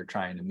form, you're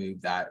trying to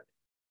move that,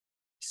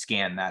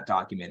 scan that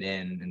document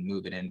in and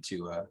move it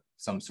into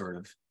some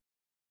sort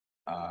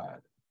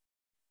of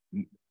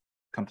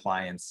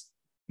compliance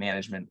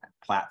management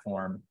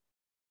platform.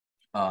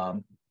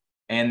 And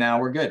now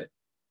we're good.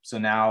 So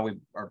now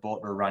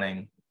we're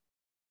running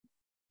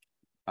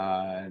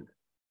a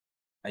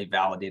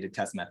validated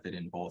test method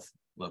in both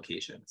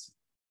locations.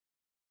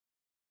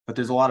 But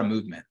there's a lot of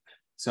movement.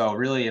 So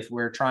really, if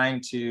we're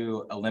trying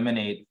to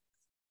eliminate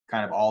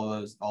kind of all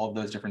of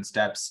those different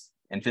steps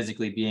and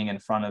physically being in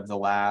front of the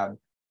lab,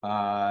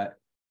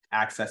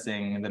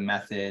 accessing the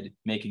method,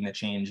 making the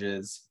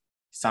changes,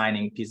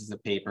 signing pieces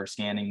of paper,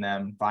 scanning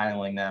them,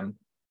 filing them,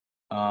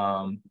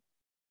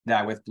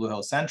 that with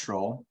Bluehill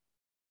Central,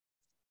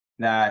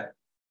 that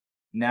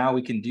now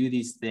we can do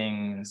these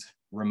things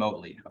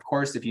remotely. Of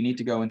course, if you need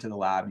to go into the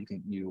lab,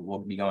 you will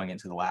be going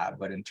into the lab.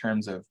 But in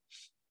terms of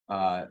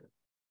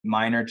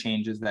minor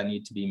changes that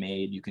need to be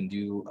made, you can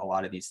do a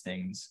lot of these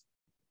things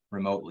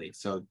remotely.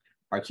 So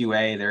our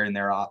QA, they're in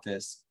their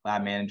office.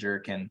 Lab manager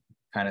can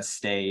kind of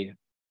stay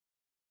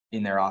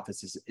in their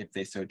offices if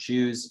they so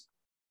choose.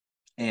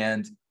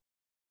 And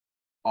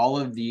all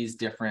of these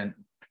different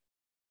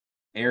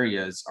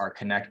areas are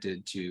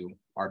connected to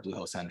our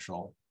Bluehill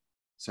Central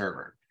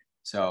server.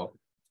 So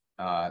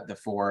the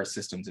 4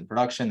 systems in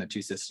production, the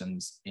 2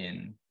 systems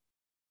in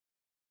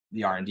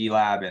the R&D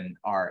lab, and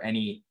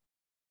any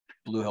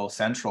Bluehill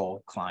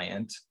Central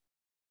client,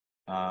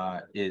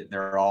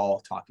 they're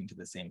all talking to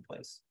the same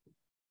place.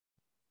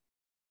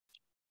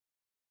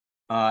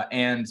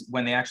 And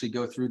when they actually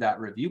go through that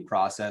review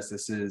process,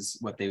 this is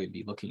what they would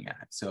be looking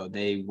at. So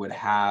they would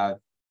have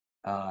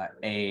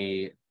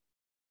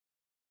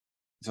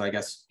so I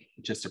guess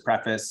just to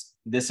preface,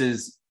 this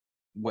is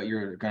what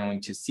you're going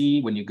to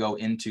see when you go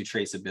into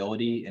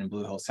traceability in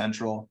Bluehill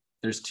Central.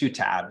 There's 2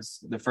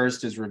 tabs. The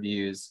first is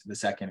reviews. The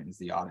second is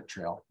the audit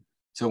trail.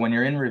 So when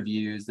you're in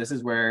reviews, this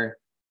is where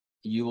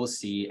you will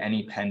see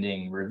any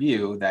pending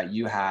review that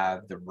you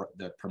have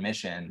the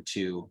permission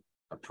to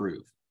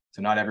approve.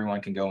 So not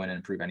everyone can go in and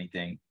approve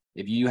anything.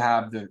 If you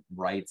have the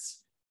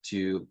rights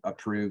to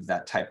approve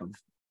that type of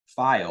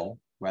file,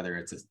 whether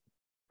it's a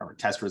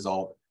test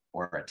result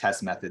or a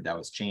test method that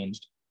was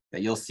changed,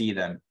 that you'll see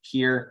them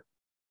here.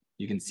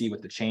 You can see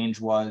what the change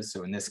was.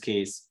 So in this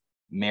case,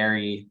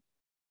 Mary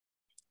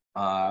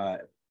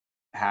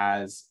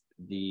has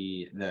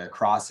the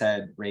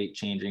crosshead rate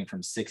changing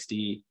from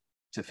 60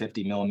 to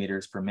 50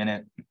 millimeters per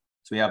minute.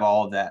 So we have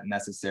all of that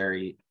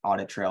necessary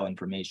audit trail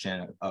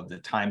information of the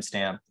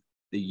timestamp,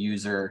 the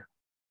user,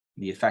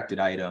 the affected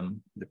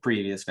item, the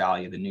previous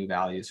value, the new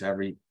value, so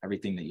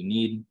everything that you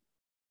need.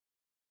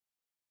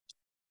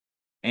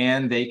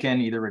 And they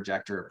can either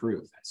reject or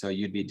approve. So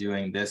you'd be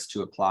doing this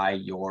to apply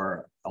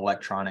your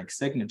electronic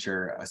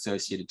signature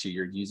associated to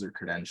your user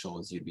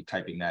credentials. You'd be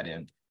typing that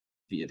in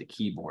via the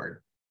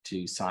keyboard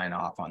to sign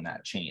off on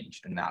that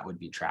change, and that would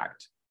be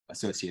tracked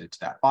associated to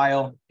that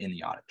file in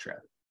the audit trail.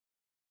 If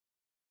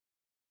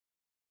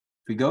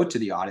we go to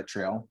the audit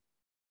trail,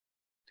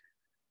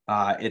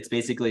 it's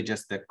basically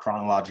just the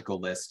chronological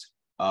list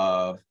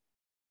of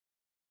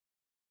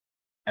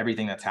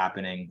everything that's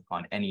happening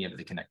on any of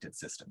the connected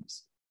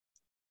systems.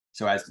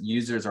 So as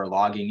users are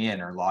logging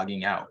in or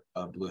logging out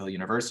of Bluehill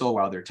Universal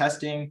while they're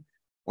testing,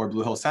 or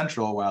Bluehill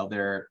Central while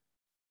they're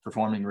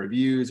performing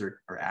reviews or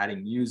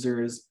adding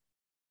users,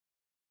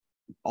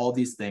 all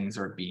these things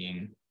are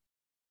being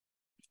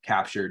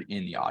captured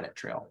in the audit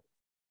trail.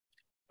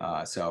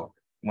 So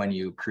when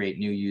you create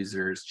new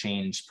users,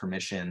 change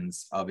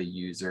permissions of a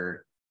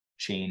user,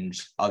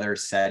 change other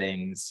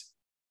settings,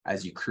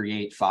 as you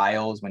create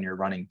files, when you're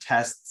running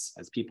tests,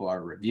 as people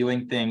are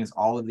reviewing things,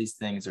 all of these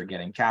things are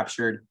getting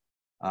captured.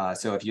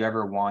 So if you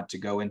ever want to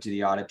go into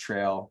the audit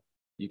trail,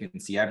 you can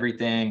see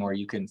everything, or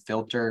you can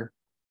filter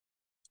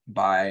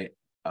by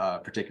a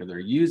particular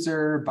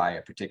user, by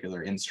a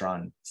particular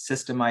Instron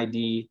system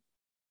ID.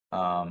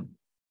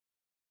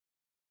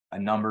 a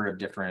number of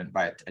different,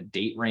 by a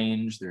date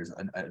range. There's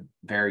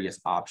various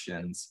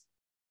options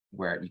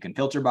where you can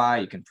filter by,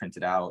 you can print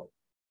it out.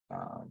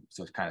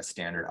 So it's kind of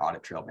standard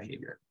audit trail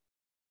behavior.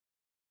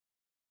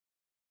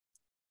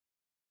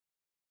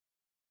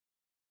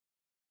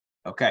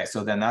 Okay,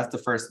 so then that's the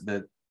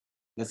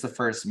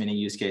first mini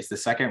use case. The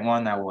second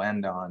one that we'll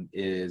end on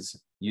is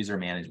user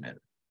management.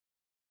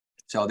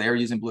 So they're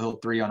using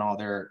Bluehill 3 on all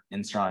their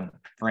Instron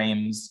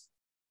frames,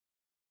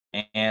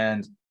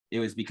 and it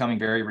was becoming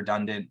very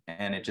redundant,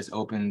 and it just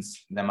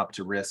opens them up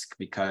to risk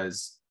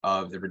because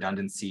of the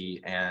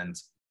redundancy and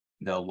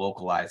the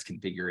localized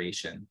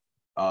configuration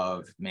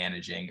of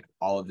managing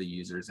all of the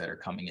users that are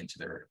coming into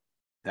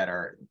that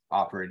are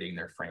operating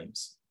their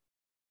frames.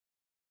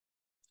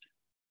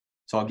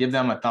 So I'll give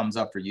them a thumbs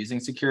up for using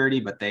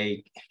security, but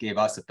they gave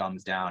us a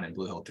thumbs down in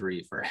Bluehill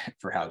 3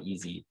 for how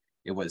easy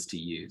it was to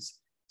use.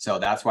 So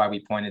that's why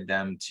we pointed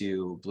them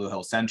to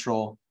Bluehill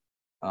Central.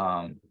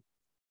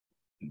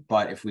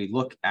 But if we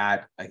look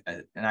at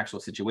an actual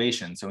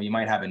situation, so you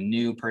might have a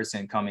new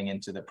person coming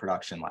into the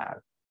production lab,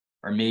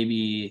 or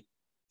maybe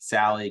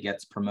Sally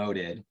gets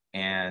promoted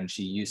and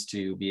she used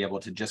to be able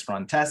to just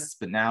run tests,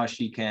 but now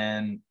she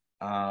can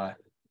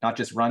not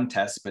just run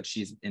tests, but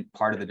she's in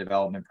part of the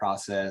development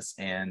process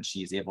and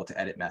she's able to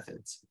edit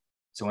methods.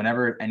 So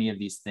whenever any of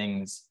these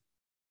things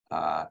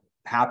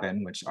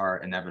happen, which are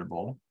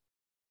inevitable,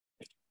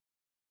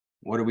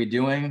 what are we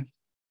doing?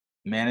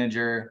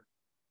 Manager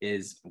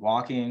is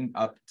walking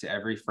up to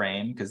every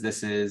frame, because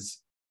this is,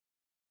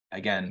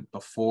 again,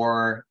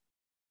 before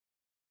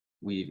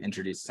we've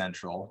introduced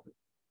Central.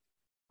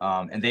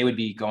 And they would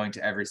be going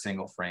to every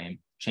single frame,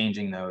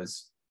 changing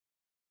those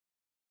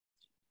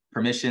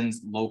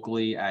permissions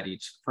locally at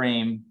each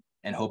frame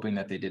and hoping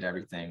that they did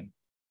everything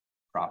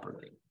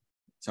properly.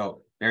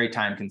 So very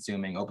time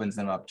consuming, opens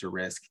them up to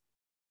risk,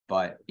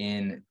 but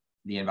in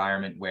the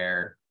environment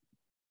where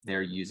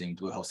they're using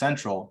Bluehill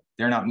Central,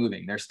 they're not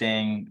moving, they're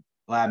staying.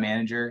 Lab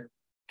manager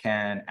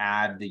can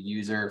add the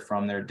user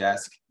from their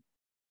desk,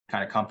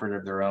 kind of comfort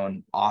of their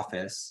own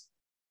office,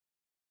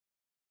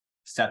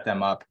 set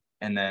them up,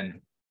 and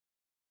then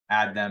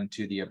add them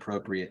to the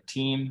appropriate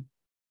team.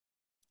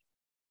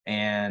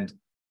 And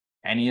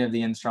any of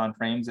the Instron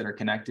frames that are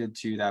connected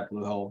to that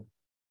Bluehill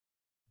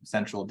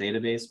Central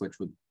database, which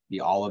would be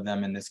all of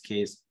them in this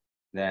case,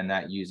 then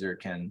that user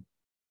can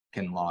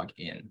log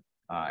in,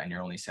 and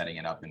you're only setting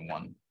it up in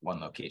one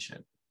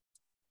location.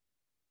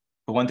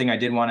 But one thing I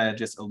did want to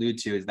just allude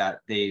to is that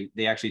they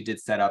actually did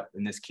set up,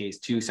 in this case,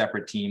 2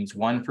 separate teams,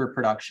 one for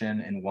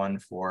production and one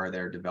for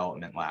their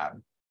development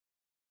lab.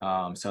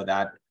 So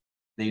that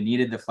they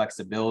needed the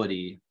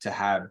flexibility to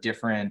have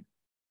different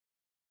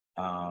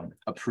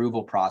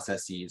approval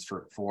processes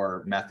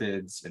for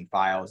methods and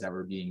files that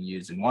were being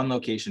used in one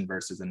location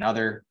versus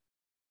another.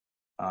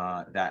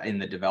 That in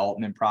the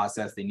development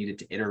process, they needed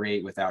to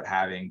iterate without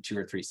having 2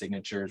 or 3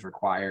 signatures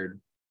required.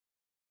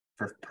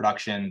 For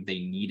production, they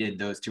needed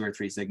those 2 or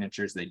 3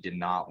 signatures. They did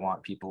not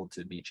want people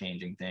to be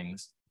changing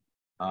things.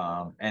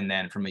 And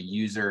then from a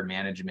user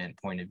management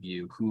point of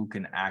view, who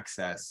can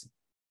access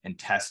and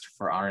test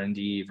for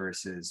R&D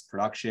versus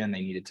production,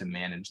 they needed to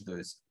manage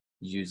those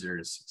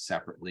users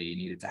separately,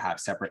 needed to have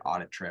separate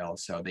audit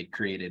trails. So they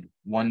created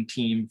one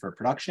team for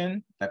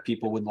production that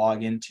people would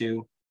log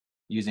into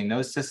using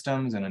those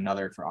systems, and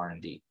another for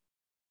R&D.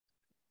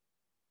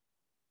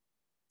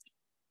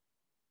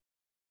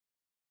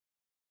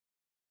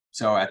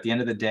 So at the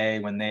end of the day,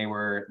 when they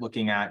were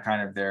looking at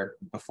kind of their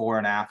before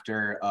and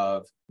after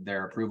of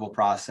their approval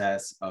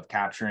process of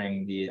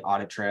capturing the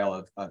audit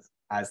trail of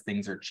as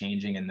things are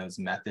changing in those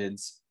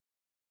methods,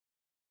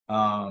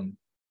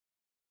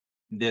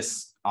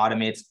 this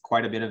automates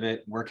quite a bit of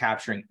it. We're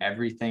capturing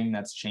everything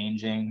that's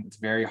changing. It's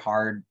very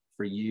hard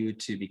for you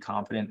to be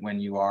confident when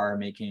you are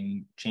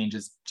making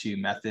changes to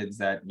methods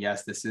that,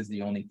 yes, this is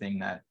the only thing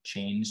that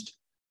changed,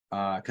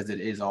 because it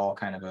is all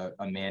kind of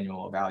a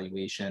manual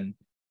evaluation.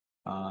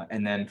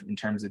 And then in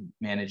terms of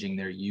managing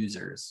their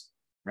users,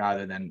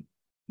 rather than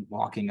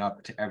walking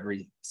up to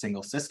every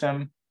single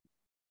system,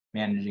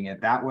 managing it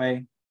that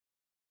way,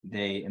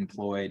 they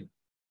employed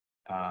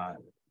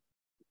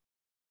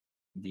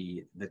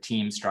the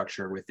team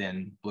structure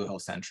within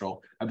Bluehill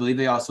Central. I believe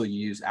they also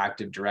use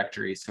Active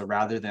Directory. So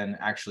rather than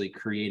actually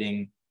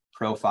creating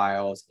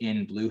profiles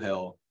in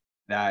Bluehill,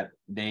 that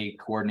they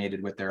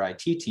coordinated with their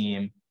IT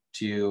team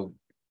to,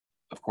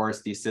 of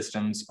course, these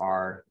systems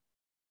are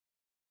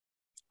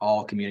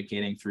all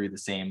communicating through the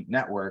same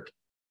network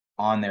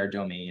on their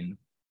domain.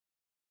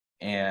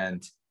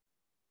 And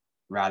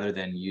rather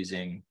than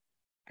using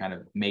kind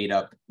of made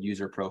up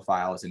user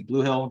profiles in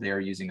Bluehill, they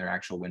are using their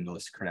actual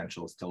Windows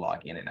credentials to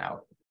log in and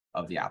out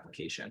of the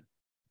application.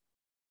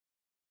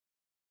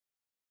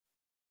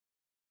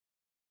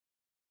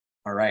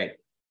 All right,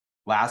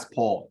 last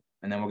poll,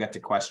 and then we'll get to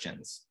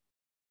questions.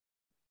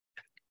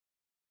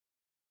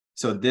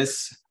 So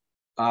this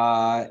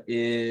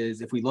is,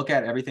 if we look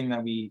at everything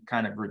that we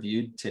kind of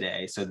reviewed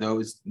today, so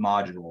those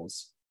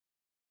modules,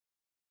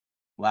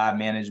 lab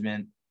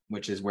management,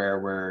 which is where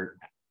we're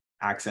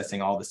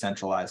accessing all the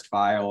centralized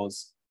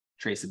files,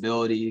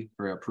 traceability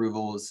for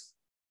approvals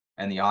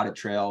and the audit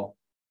trail,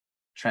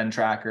 trend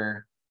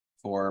tracker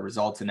for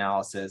results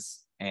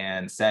analysis,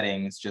 and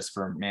settings just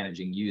for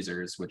managing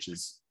users, which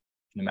is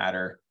no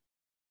matter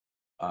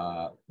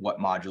what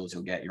modules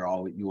you'll get,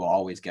 you will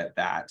always get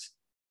that.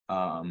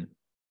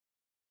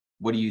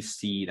 What do you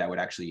see that would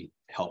actually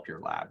help your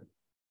lab?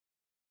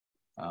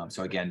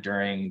 So again,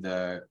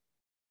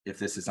 if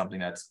this is something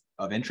that's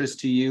of interest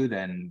to you,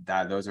 then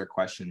those are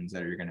questions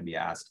that are going to be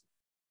asked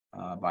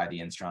by the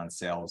Instron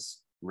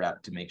sales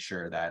rep to make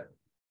sure that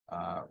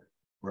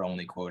we're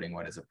only quoting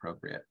what is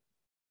appropriate.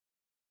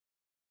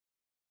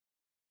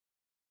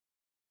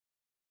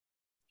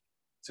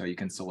 So you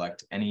can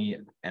select any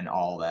and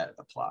all that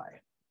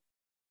apply.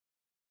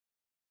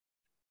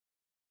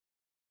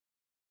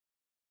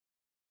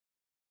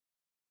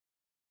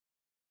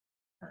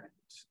 All right.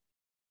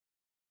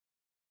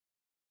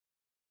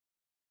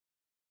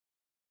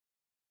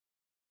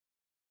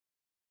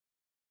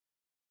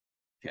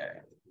 Okay.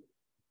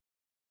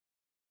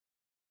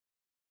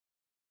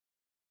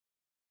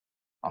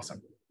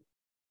 Awesome.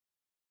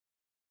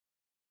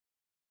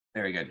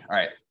 Very good. All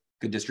right.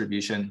 Good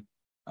distribution.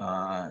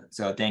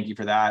 So thank you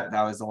for that.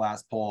 That was the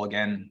last poll.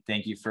 Again,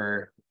 thank you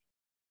for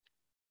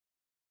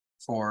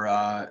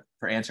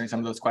answering some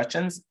of those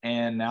questions.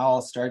 And now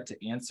I'll start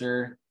to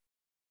answer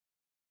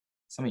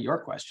some of your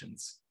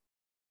questions.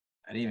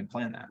 I didn't even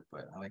plan that,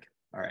 but I like it.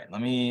 All right,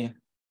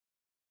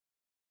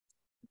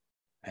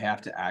 I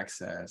have to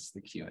access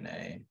the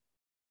Q&A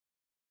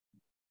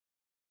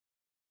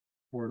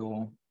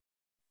portal.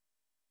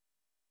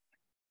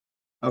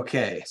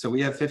 Okay, so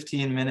we have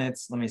 15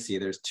 minutes. Let me see,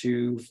 there's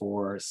 2,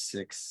 4,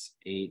 6,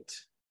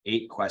 8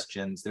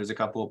 questions. There's a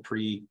couple of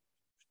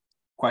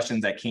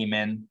questions that came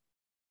in.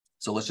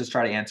 So let's just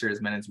try to answer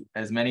as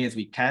many as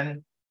we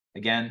can.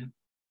 Again,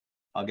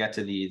 I'll get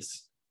to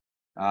these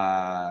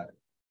after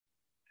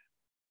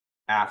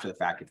the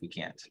fact if we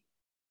can't.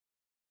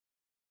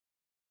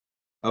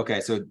 Okay,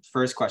 so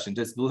first question,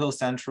 does Bluehill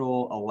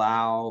Central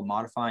allow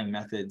modifying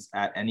methods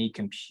at any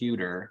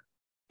computer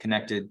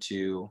connected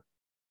to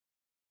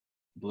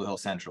Bluehill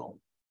Central?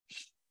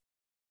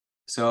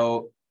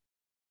 So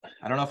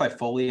I don't know if I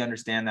fully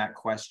understand that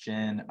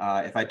question.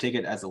 If I take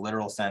it as a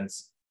literal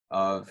sense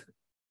of,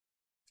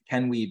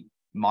 can we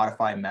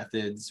modify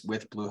methods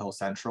with Bluehill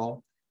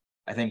Central?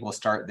 I think we'll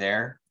start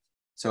there.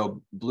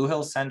 So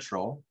Bluehill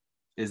Central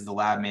is the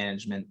lab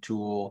management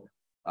tool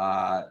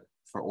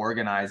for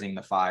organizing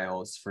the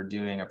files, for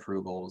doing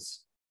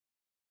approvals,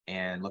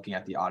 and looking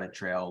at the audit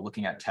trail,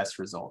 looking at test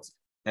results.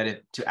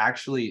 To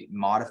actually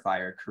modify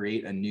or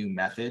create a new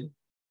method,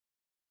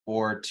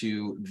 or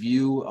to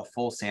view a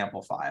full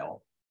sample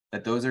file,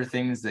 those are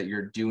things that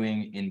you're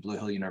doing in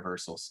Bluehill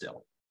Universal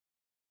still.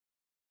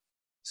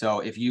 So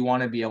if you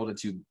want to be able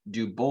to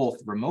do both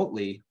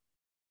remotely,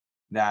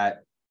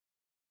 that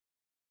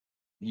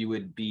you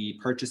would be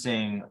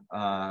purchasing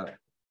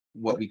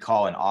what we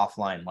call an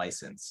offline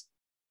license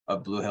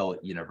of Bluehill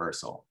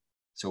Universal.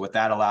 So what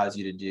that allows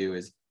you to do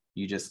is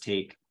you just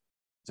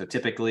so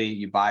typically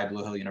you buy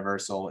Bluehill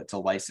Universal, it's a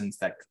license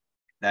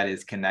that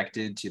is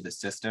connected to the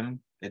system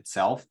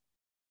itself.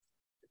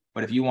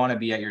 But if you want to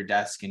be at your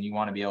desk and you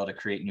want to be able to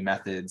create new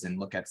methods and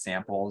look at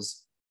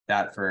samples,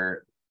 that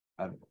for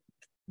a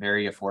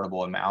very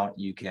affordable amount,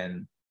 you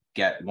can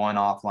get one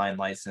offline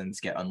license,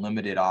 get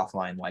unlimited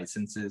offline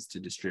licenses to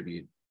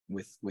distribute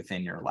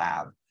within your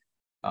lab,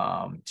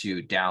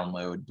 to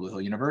download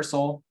Bluehill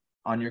Universal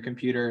on your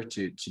computer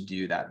to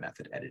do that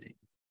method editing.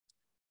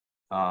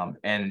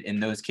 And in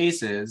those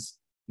cases,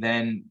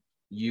 then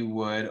you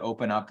would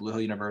open up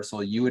Bluehill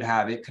Universal, you would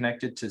have it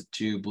connected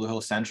to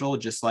Bluehill Central,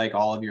 just like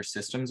all of your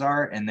systems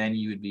are, and then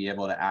you would be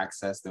able to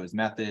access those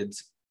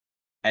methods,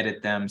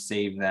 edit them,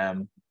 save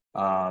them,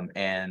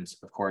 and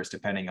of course,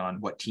 depending on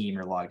what team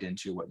you're logged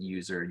into, what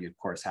user, you of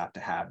course have to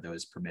have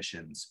those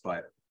permissions,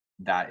 but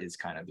that is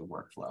kind of the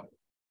workflow.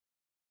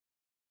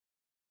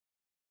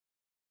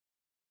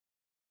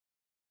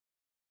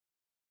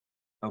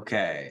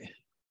 Okay,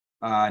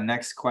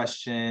 next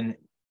question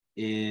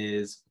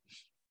is,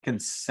 can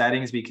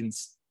settings be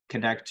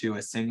connect to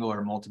a single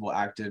or multiple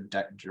Active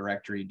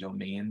Directory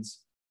domains?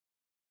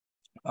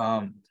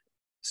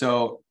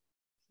 So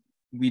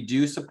we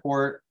do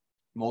support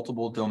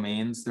multiple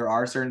domains. There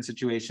are certain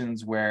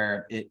situations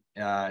where it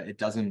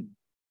doesn't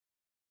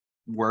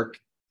work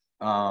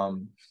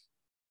in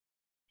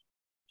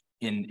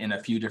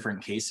a few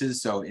different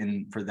cases. So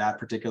for that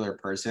particular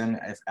person,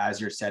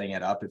 as you're setting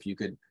it up, if you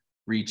could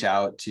reach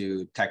out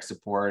to tech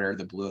support or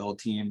the Bluehill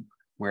team,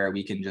 where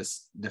we can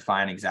just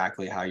define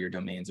exactly how your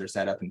domains are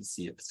set up and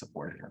see if it's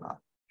supported or not.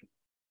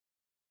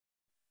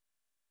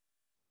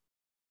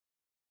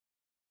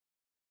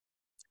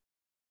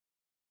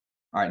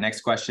 All right,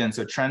 next question.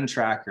 So trend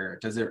tracker,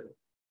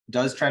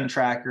 does trend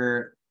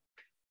tracker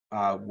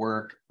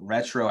work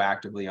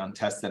retroactively on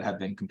tests that have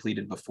been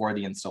completed before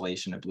the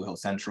installation of Bluehill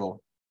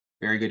Central?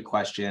 Very good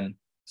question.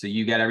 So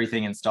you get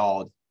everything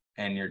installed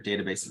and your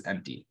database is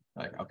empty.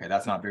 Like, okay,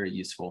 that's not very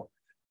useful.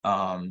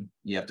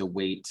 You have to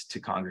wait to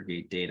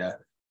congregate data.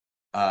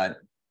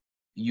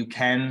 You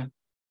can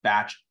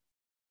batch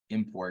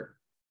import,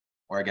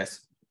 or I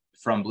guess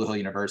from Bluehill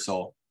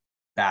Universal,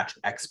 batch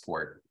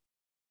export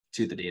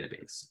to the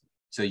database.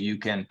 So you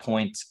can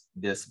point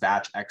this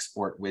batch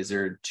export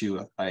wizard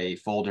to a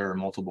folder or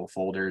multiple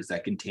folders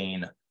that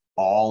contain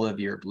all of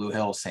your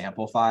Bluehill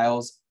sample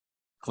files,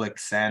 click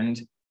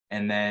send,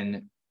 and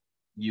then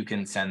you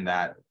can send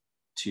that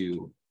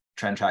to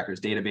Trend Tracker's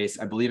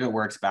database. I believe it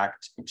works back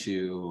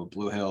to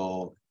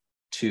Bluehill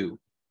 2.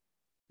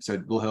 So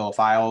Bluehill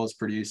files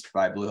produced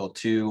by Bluehill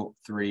 2,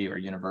 3, or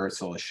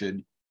Universal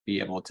should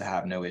be able to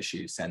have no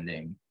issue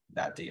sending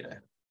that data.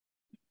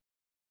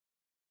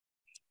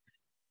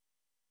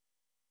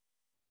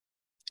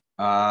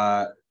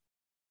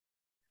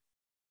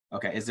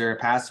 Okay, is there a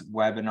past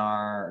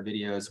webinar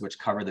videos which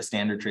cover the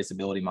standard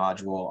traceability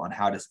module on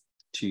how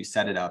to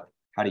set it up,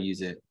 how to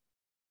use it,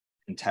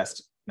 and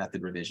test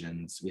method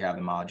revisions? We have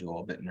the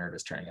module, a bit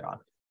nervous turning it on.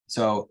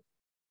 So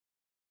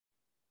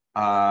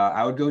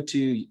I would go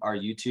to our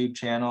YouTube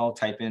channel,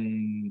 type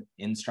in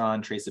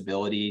Instron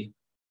traceability,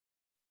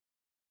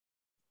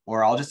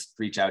 or I'll just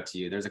reach out to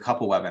you. There's a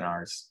couple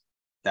webinars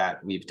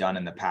that we've done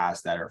in the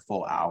past that are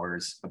full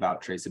hours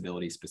about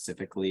traceability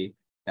specifically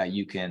that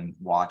you can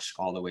watch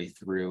all the way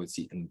through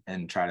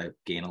and try to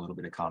gain a little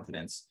bit of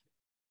confidence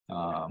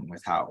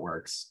with how it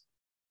works.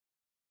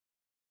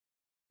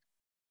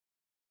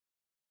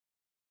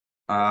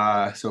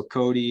 So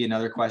Cody,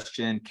 another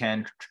question,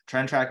 can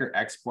Trend Tracker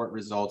export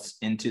results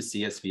into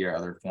CSV or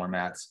other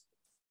formats?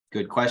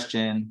 Good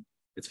question.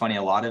 It's funny,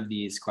 a lot of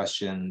these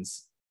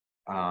questions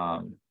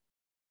I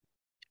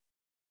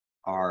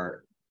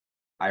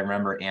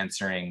remember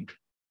answering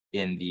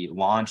in the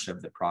launch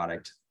of the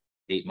product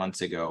 8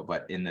 months ago,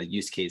 but in the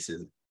use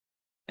cases,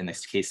 in the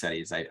case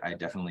studies, I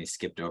definitely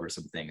skipped over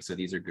some things. So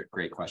these are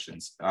great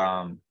questions.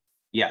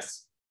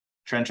 Yes,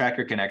 Trend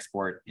Tracker can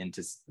export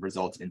into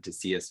results into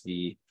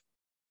CSV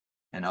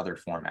and other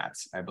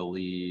formats. I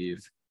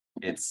believe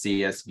it's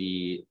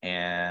CSV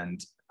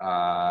and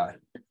I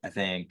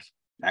think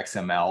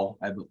XML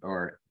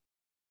or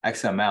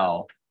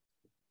XML.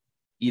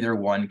 Either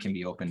one can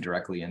be opened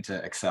directly into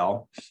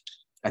Excel.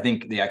 I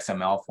think the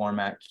XML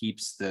format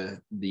keeps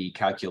the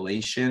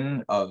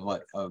calculation of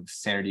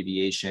standard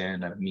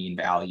deviation, of mean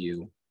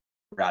value,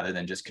 rather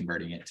than just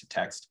converting it to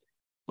text.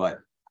 But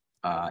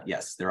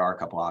yes, there are a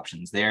couple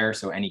options there.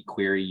 So any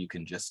query, you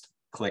can just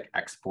click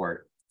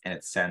export and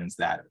it sends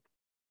that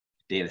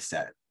data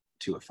set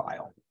to a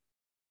file.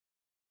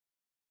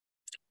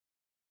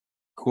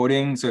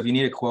 Quoting, so if you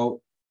need a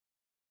quote,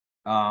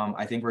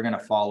 I think we're going to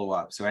follow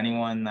up. So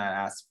anyone that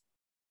asks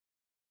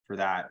for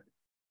that,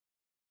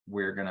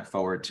 we're going to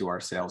forward to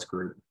our sales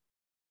group.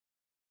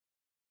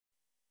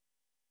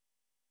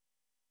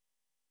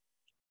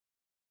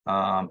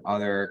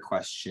 Other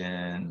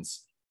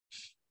questions?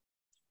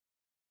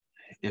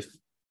 If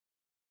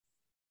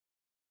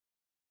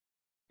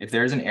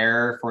there's an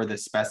error for the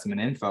specimen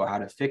info, how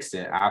to fix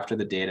it after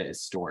the data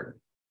is stored?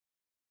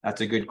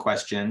 That's a good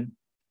question.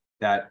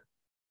 That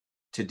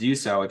to do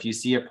so, if you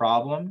see a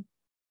problem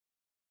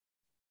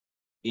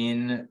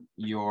in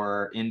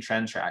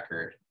Trend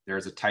Tracker,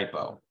 there's a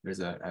typo, there's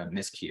a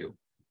miscue,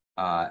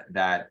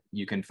 that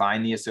you can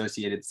find the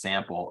associated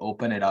sample,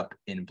 open it up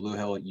in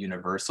Bluehill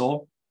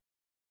Universal,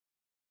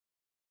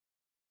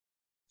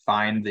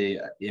 find the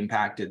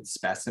impacted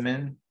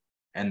specimen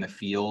and the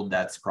field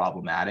that's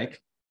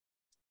problematic,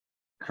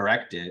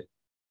 correct it,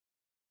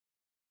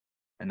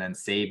 and then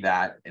save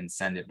that and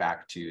send it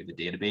back to the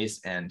database.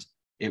 And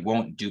it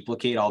won't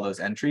duplicate all those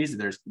entries.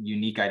 There's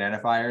unique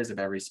identifiers of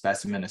every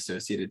specimen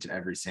associated to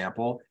every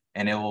sample,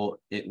 and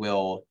it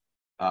will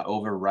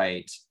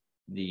overwrite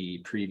the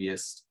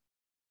previous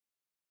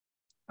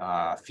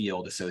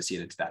field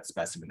associated to that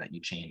specimen that you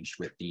changed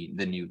with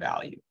the new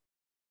value.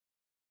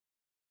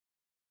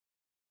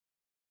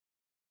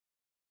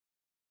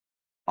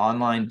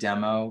 Online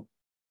demo,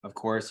 of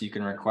course, you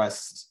can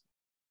request.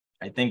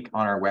 I think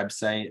on our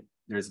website,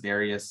 there's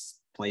various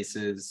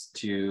places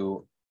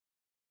to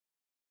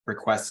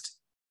request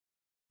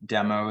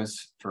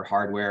demos for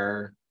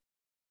hardware,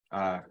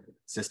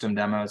 system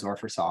demos, or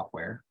for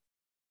software.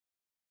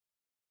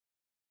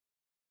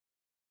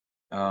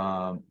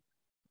 Can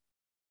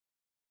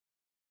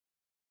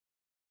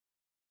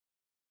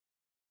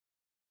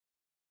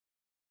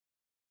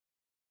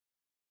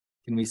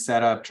we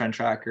set up Trend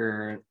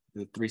Tracker,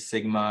 the 3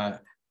 Sigma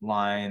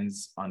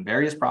lines on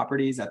various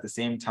properties at the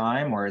same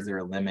time, or is there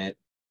a limit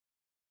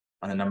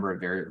on the number of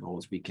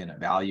variables we can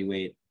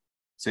evaluate?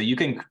 So you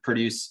can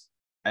produce,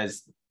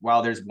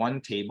 while there's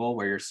one table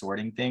where you're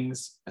sorting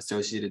things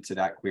associated to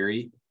that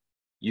query,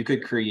 you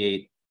could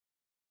create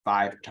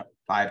 5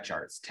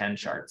 charts, 10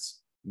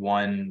 charts,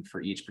 one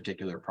for each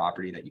particular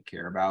property that you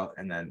care about,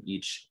 and then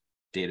each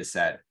data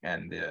set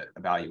and the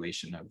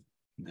evaluation of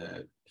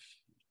the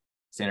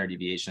standard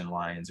deviation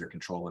lines or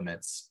control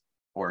limits,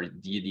 or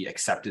the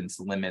acceptance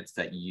limits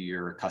that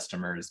your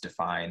customers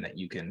define, that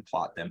you can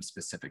plot them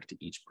specific to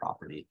each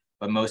property.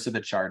 But most of the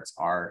charts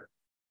are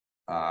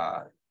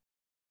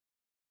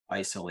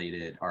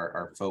isolated,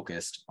 are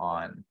focused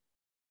on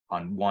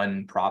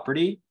one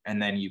property,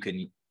 and then you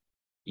can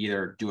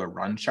either do a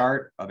run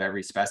chart of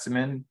every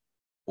specimen,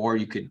 or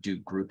you could do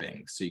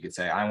grouping. So you could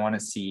say, I want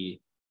to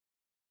see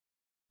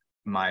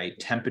my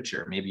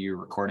temperature. Maybe you're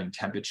recording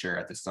temperature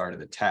at the start of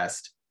the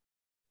test,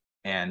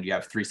 and you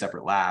have 3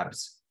 separate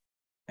labs,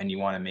 and you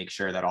want to make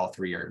sure that all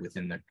 3 are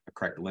within the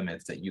correct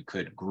limits, that you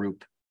could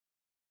group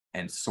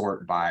and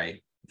sort by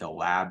the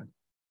lab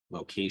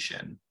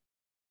location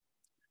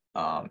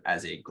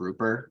as a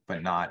grouper,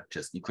 but not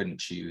just, you couldn't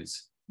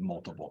choose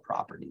multiple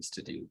properties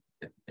to do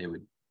it.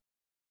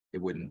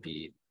 It wouldn't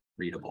be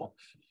readable.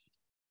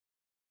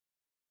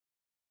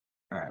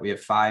 All right, we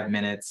have 5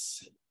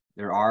 minutes.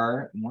 There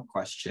are more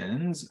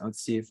questions.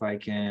 Let's see if I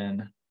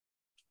can.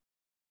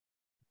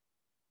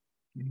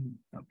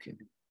 Okay.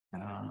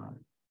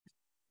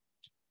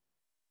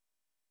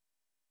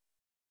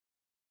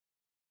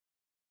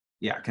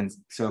 Yeah, can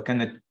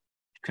the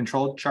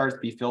control charts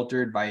be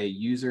filtered by a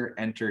user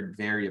entered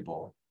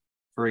variable?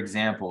 For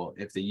example,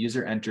 if the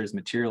user enters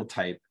material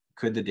type,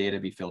 could the data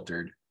be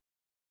filtered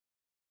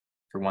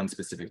for one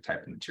specific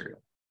type of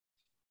material?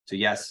 So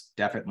yes,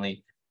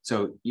 definitely.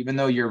 So even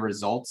though your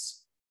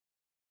results,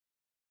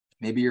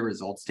 maybe your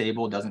results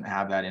table doesn't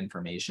have that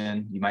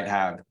information, you might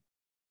have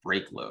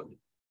break load,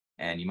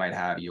 and you might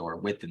have your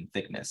width and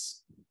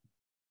thickness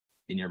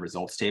in your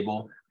results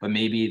table, but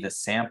maybe the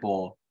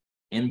sample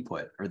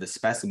input or the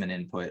specimen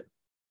input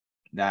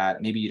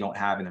that maybe you don't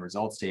have in the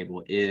results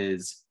table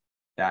is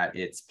that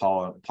it's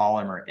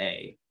polymer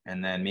A,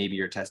 and then maybe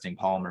you're testing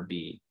polymer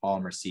B,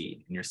 polymer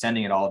C, and you're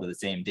sending it all to the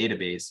same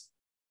database.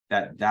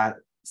 That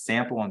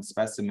sample and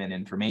specimen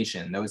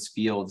information, those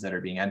fields that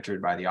are being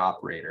entered by the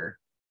operator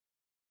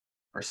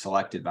or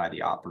selected by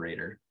the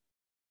operator,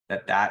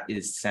 that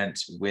is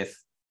sent with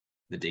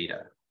the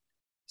data.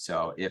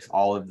 So if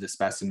all of the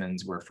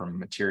specimens were from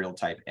material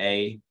type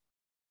A,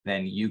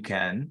 then you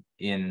can,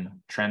 in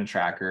Trend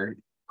Tracker,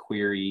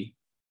 query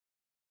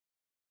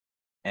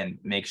and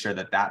make sure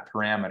that that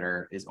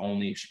parameter is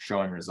only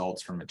showing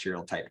results from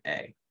material type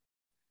A.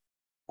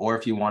 Or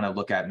if you want to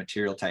look at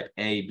material type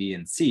A, B,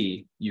 and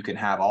C, you can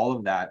have all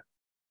of that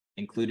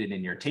included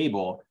in your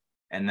table.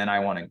 And then I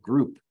want to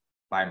group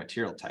by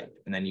material type.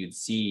 And then you'd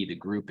see the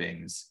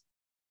groupings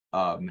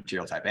of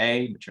material type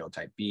A, material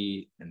type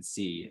B, and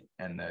C,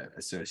 and the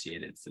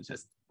associated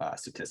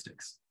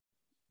statistics.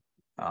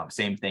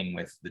 Same thing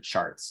with the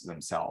charts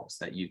themselves,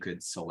 that you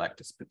could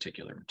select a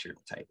particular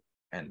material type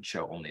and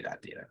show only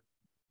that data.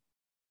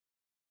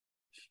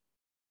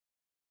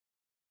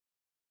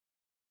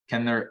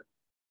 Can their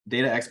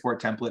data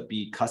export template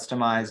be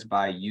customized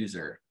by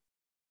user?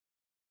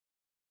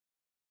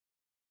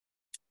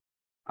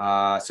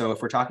 So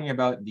if we're talking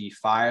about the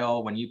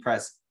file, when you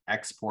press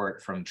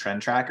export from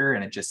Trend Tracker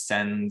and it just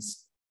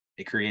sends,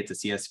 it creates a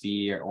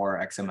CSV or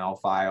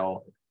XML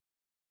file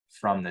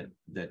from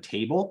the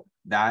table,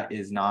 that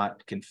is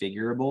not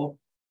configurable.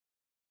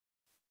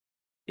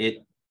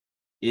 It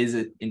is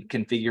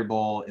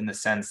configurable in the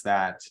sense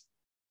that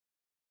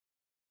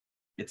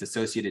it's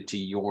associated to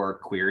your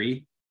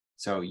query.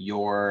 So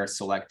your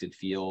selected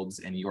fields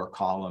and your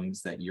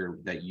columns that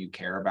you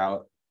care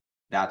about,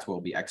 that's what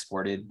will be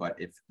exported. But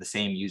if the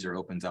same user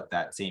opens up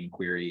that same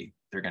query,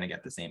 they're going to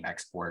get the same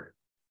export.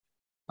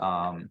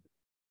 The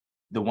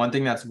one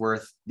thing that's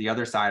worth, the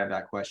other side of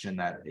that question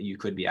that you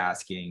could be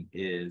asking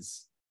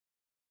is,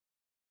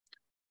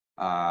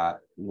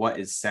 what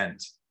is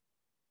sent?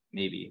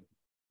 Maybe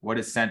what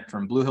is sent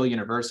from Bluehill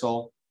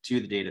Universal to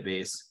the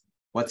database?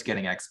 What's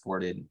getting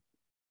exported?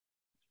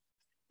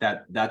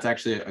 That's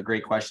actually a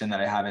great question that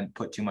I haven't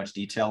put too much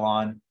detail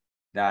on.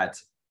 That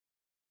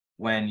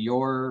when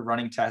you're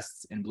running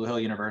tests in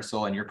Bluehill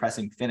Universal and you're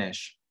pressing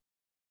finish,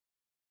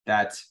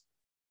 that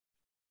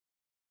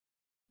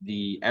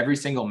every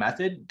single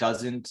method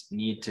doesn't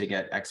need to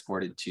get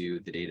exported to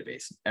the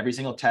database. Every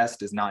single test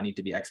does not need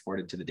to be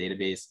exported to the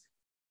database.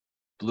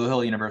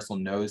 Bluehill Universal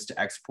knows to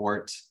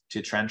export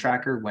to Trend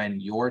Tracker when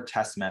your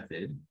test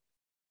method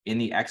in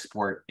the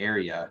export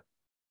area,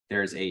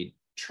 there's a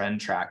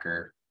Trend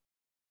Tracker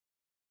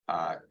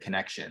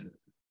connection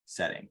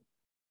setting.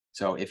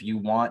 So if you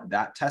want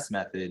that test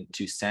method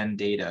to send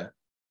data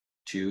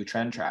to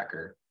Trend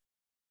Tracker,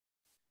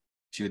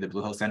 to the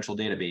Bluehill Central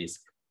database,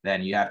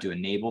 then you have to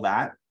enable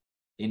that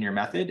in your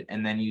method,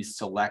 and then you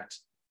select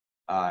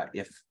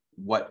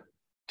what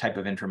type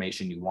of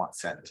information you want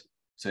sent.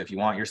 So if you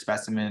want your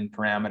specimen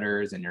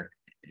parameters and your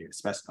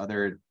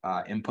other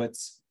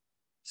inputs,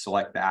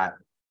 select that,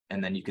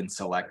 and then you can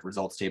select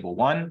results table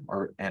 1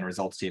 and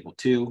results table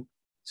 2.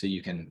 So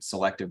you can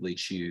selectively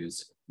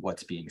choose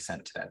what's being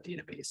sent to that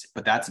database.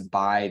 But that's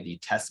by the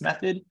test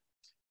method.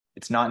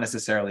 It's not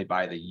necessarily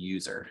by the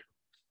user.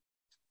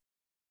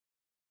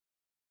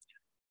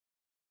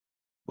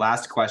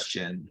 Last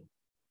question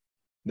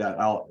that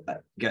I'll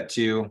get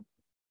to.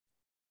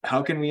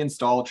 How can we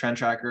install Trend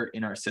Tracker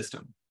in our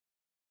system?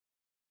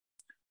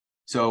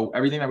 So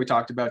everything that we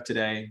talked about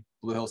today,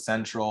 Bluehill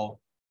Central,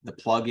 the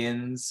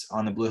plugins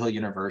on the Bluehill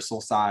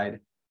Universal side,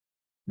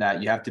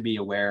 that you have to be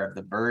aware of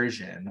the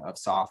version of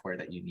software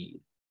that you need.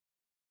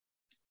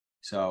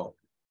 So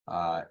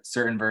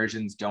Certain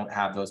versions don't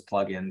have those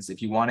plugins.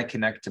 If you want to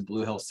connect to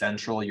Bluehill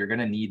Central, you're going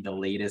to need the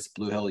latest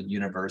Bluehill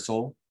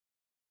Universal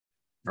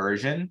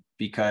version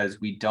because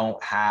we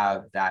don't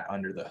have that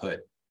under the hood.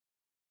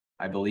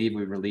 I believe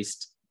we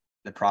released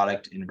the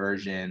product in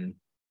version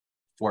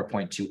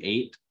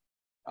 4.28,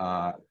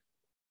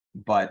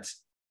 but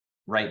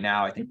right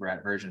now I think we're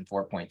at version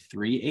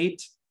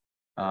 4.38.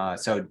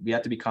 So we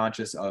have to be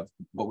conscious of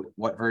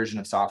what version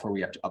of software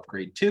we have to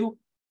upgrade to.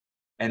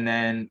 And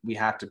then we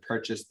have to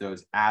purchase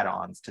those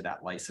add-ons to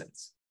that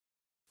license.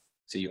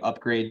 So you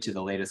upgrade to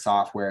the latest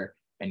software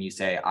and you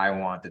say, I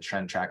want the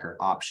trend tracker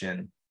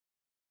option.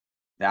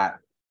 That's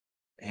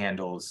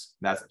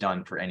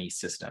done for any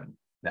system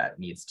that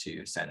needs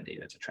to send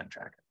data to trend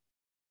tracker.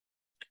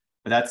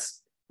 But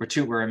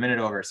we're a minute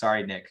over.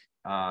 Sorry, Nick.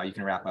 You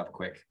can wrap up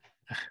quick.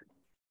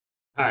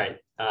 All right.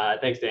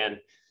 Thanks, Dan.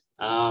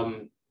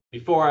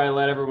 Before I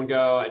let everyone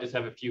go, I just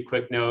have a few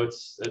quick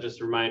notes.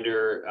 Just a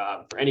reminder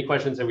for any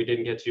questions that we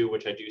didn't get to,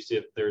 which I do see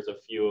if there's a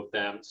few of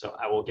them. So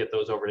I will get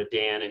those over to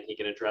Dan and he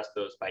can address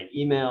those by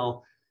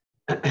email.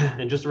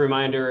 And just a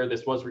reminder,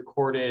 this was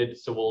recorded,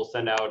 so we'll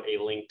send out a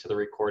link to the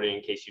recording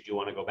in case you do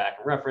want to go back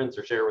and reference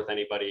or share with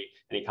anybody,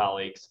 any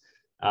colleagues.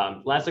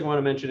 Last thing I want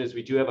to mention is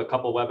we do have a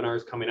couple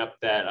webinars coming up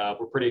that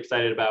we're pretty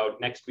excited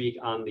about. Next week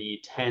on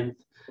the 10th,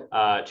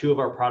 two of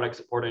our product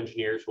support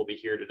engineers will be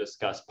here to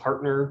discuss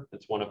Partner.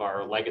 It's one of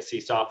our legacy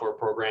software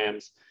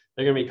programs.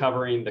 They're going to be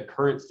covering the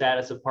current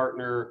status of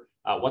Partner,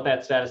 what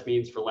that status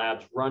means for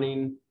labs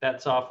running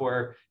that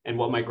software, and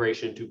what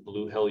migration to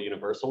Bluehill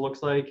Universal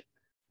looks like.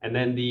 And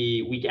then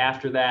the week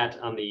after that,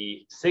 on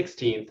the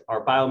 16th,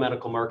 our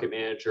biomedical market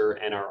manager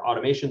and our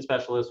automation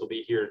specialist will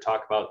be here to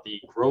talk about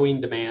the growing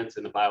demands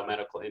in the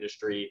biomedical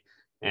industry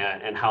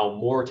and how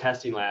more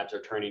testing labs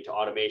are turning to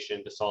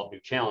automation to solve new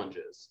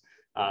challenges.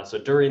 So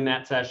during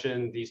that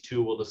session, these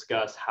two will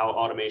discuss how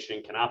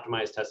automation can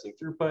optimize testing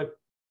throughput.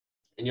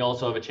 And you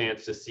also have a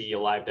chance to see a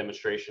live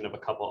demonstration of a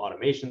couple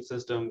automation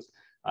systems.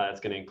 That's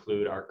going to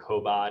include our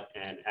Cobot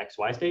and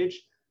XY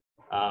stage.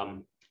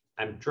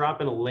 I'm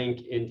dropping a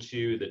link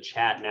into the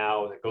chat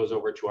now that goes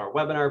over to our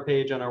webinar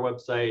page on our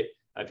website.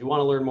 If you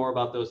want to learn more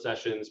about those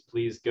sessions,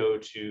 please go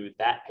to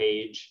that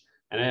page.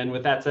 And then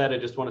with that said, I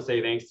just want to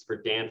say thanks for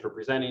Dan for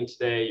presenting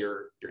today.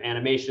 Your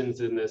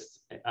animations in this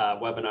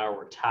webinar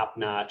were top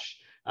notch.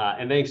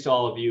 And thanks to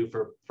all of you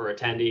for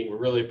attending. We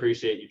really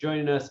appreciate you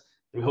joining us.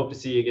 And we hope to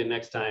see you again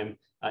next time.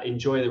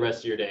 Enjoy the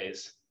rest of your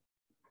days.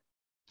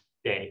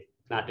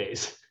 Not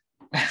days.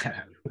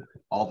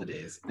 All the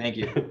days. Thank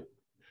you.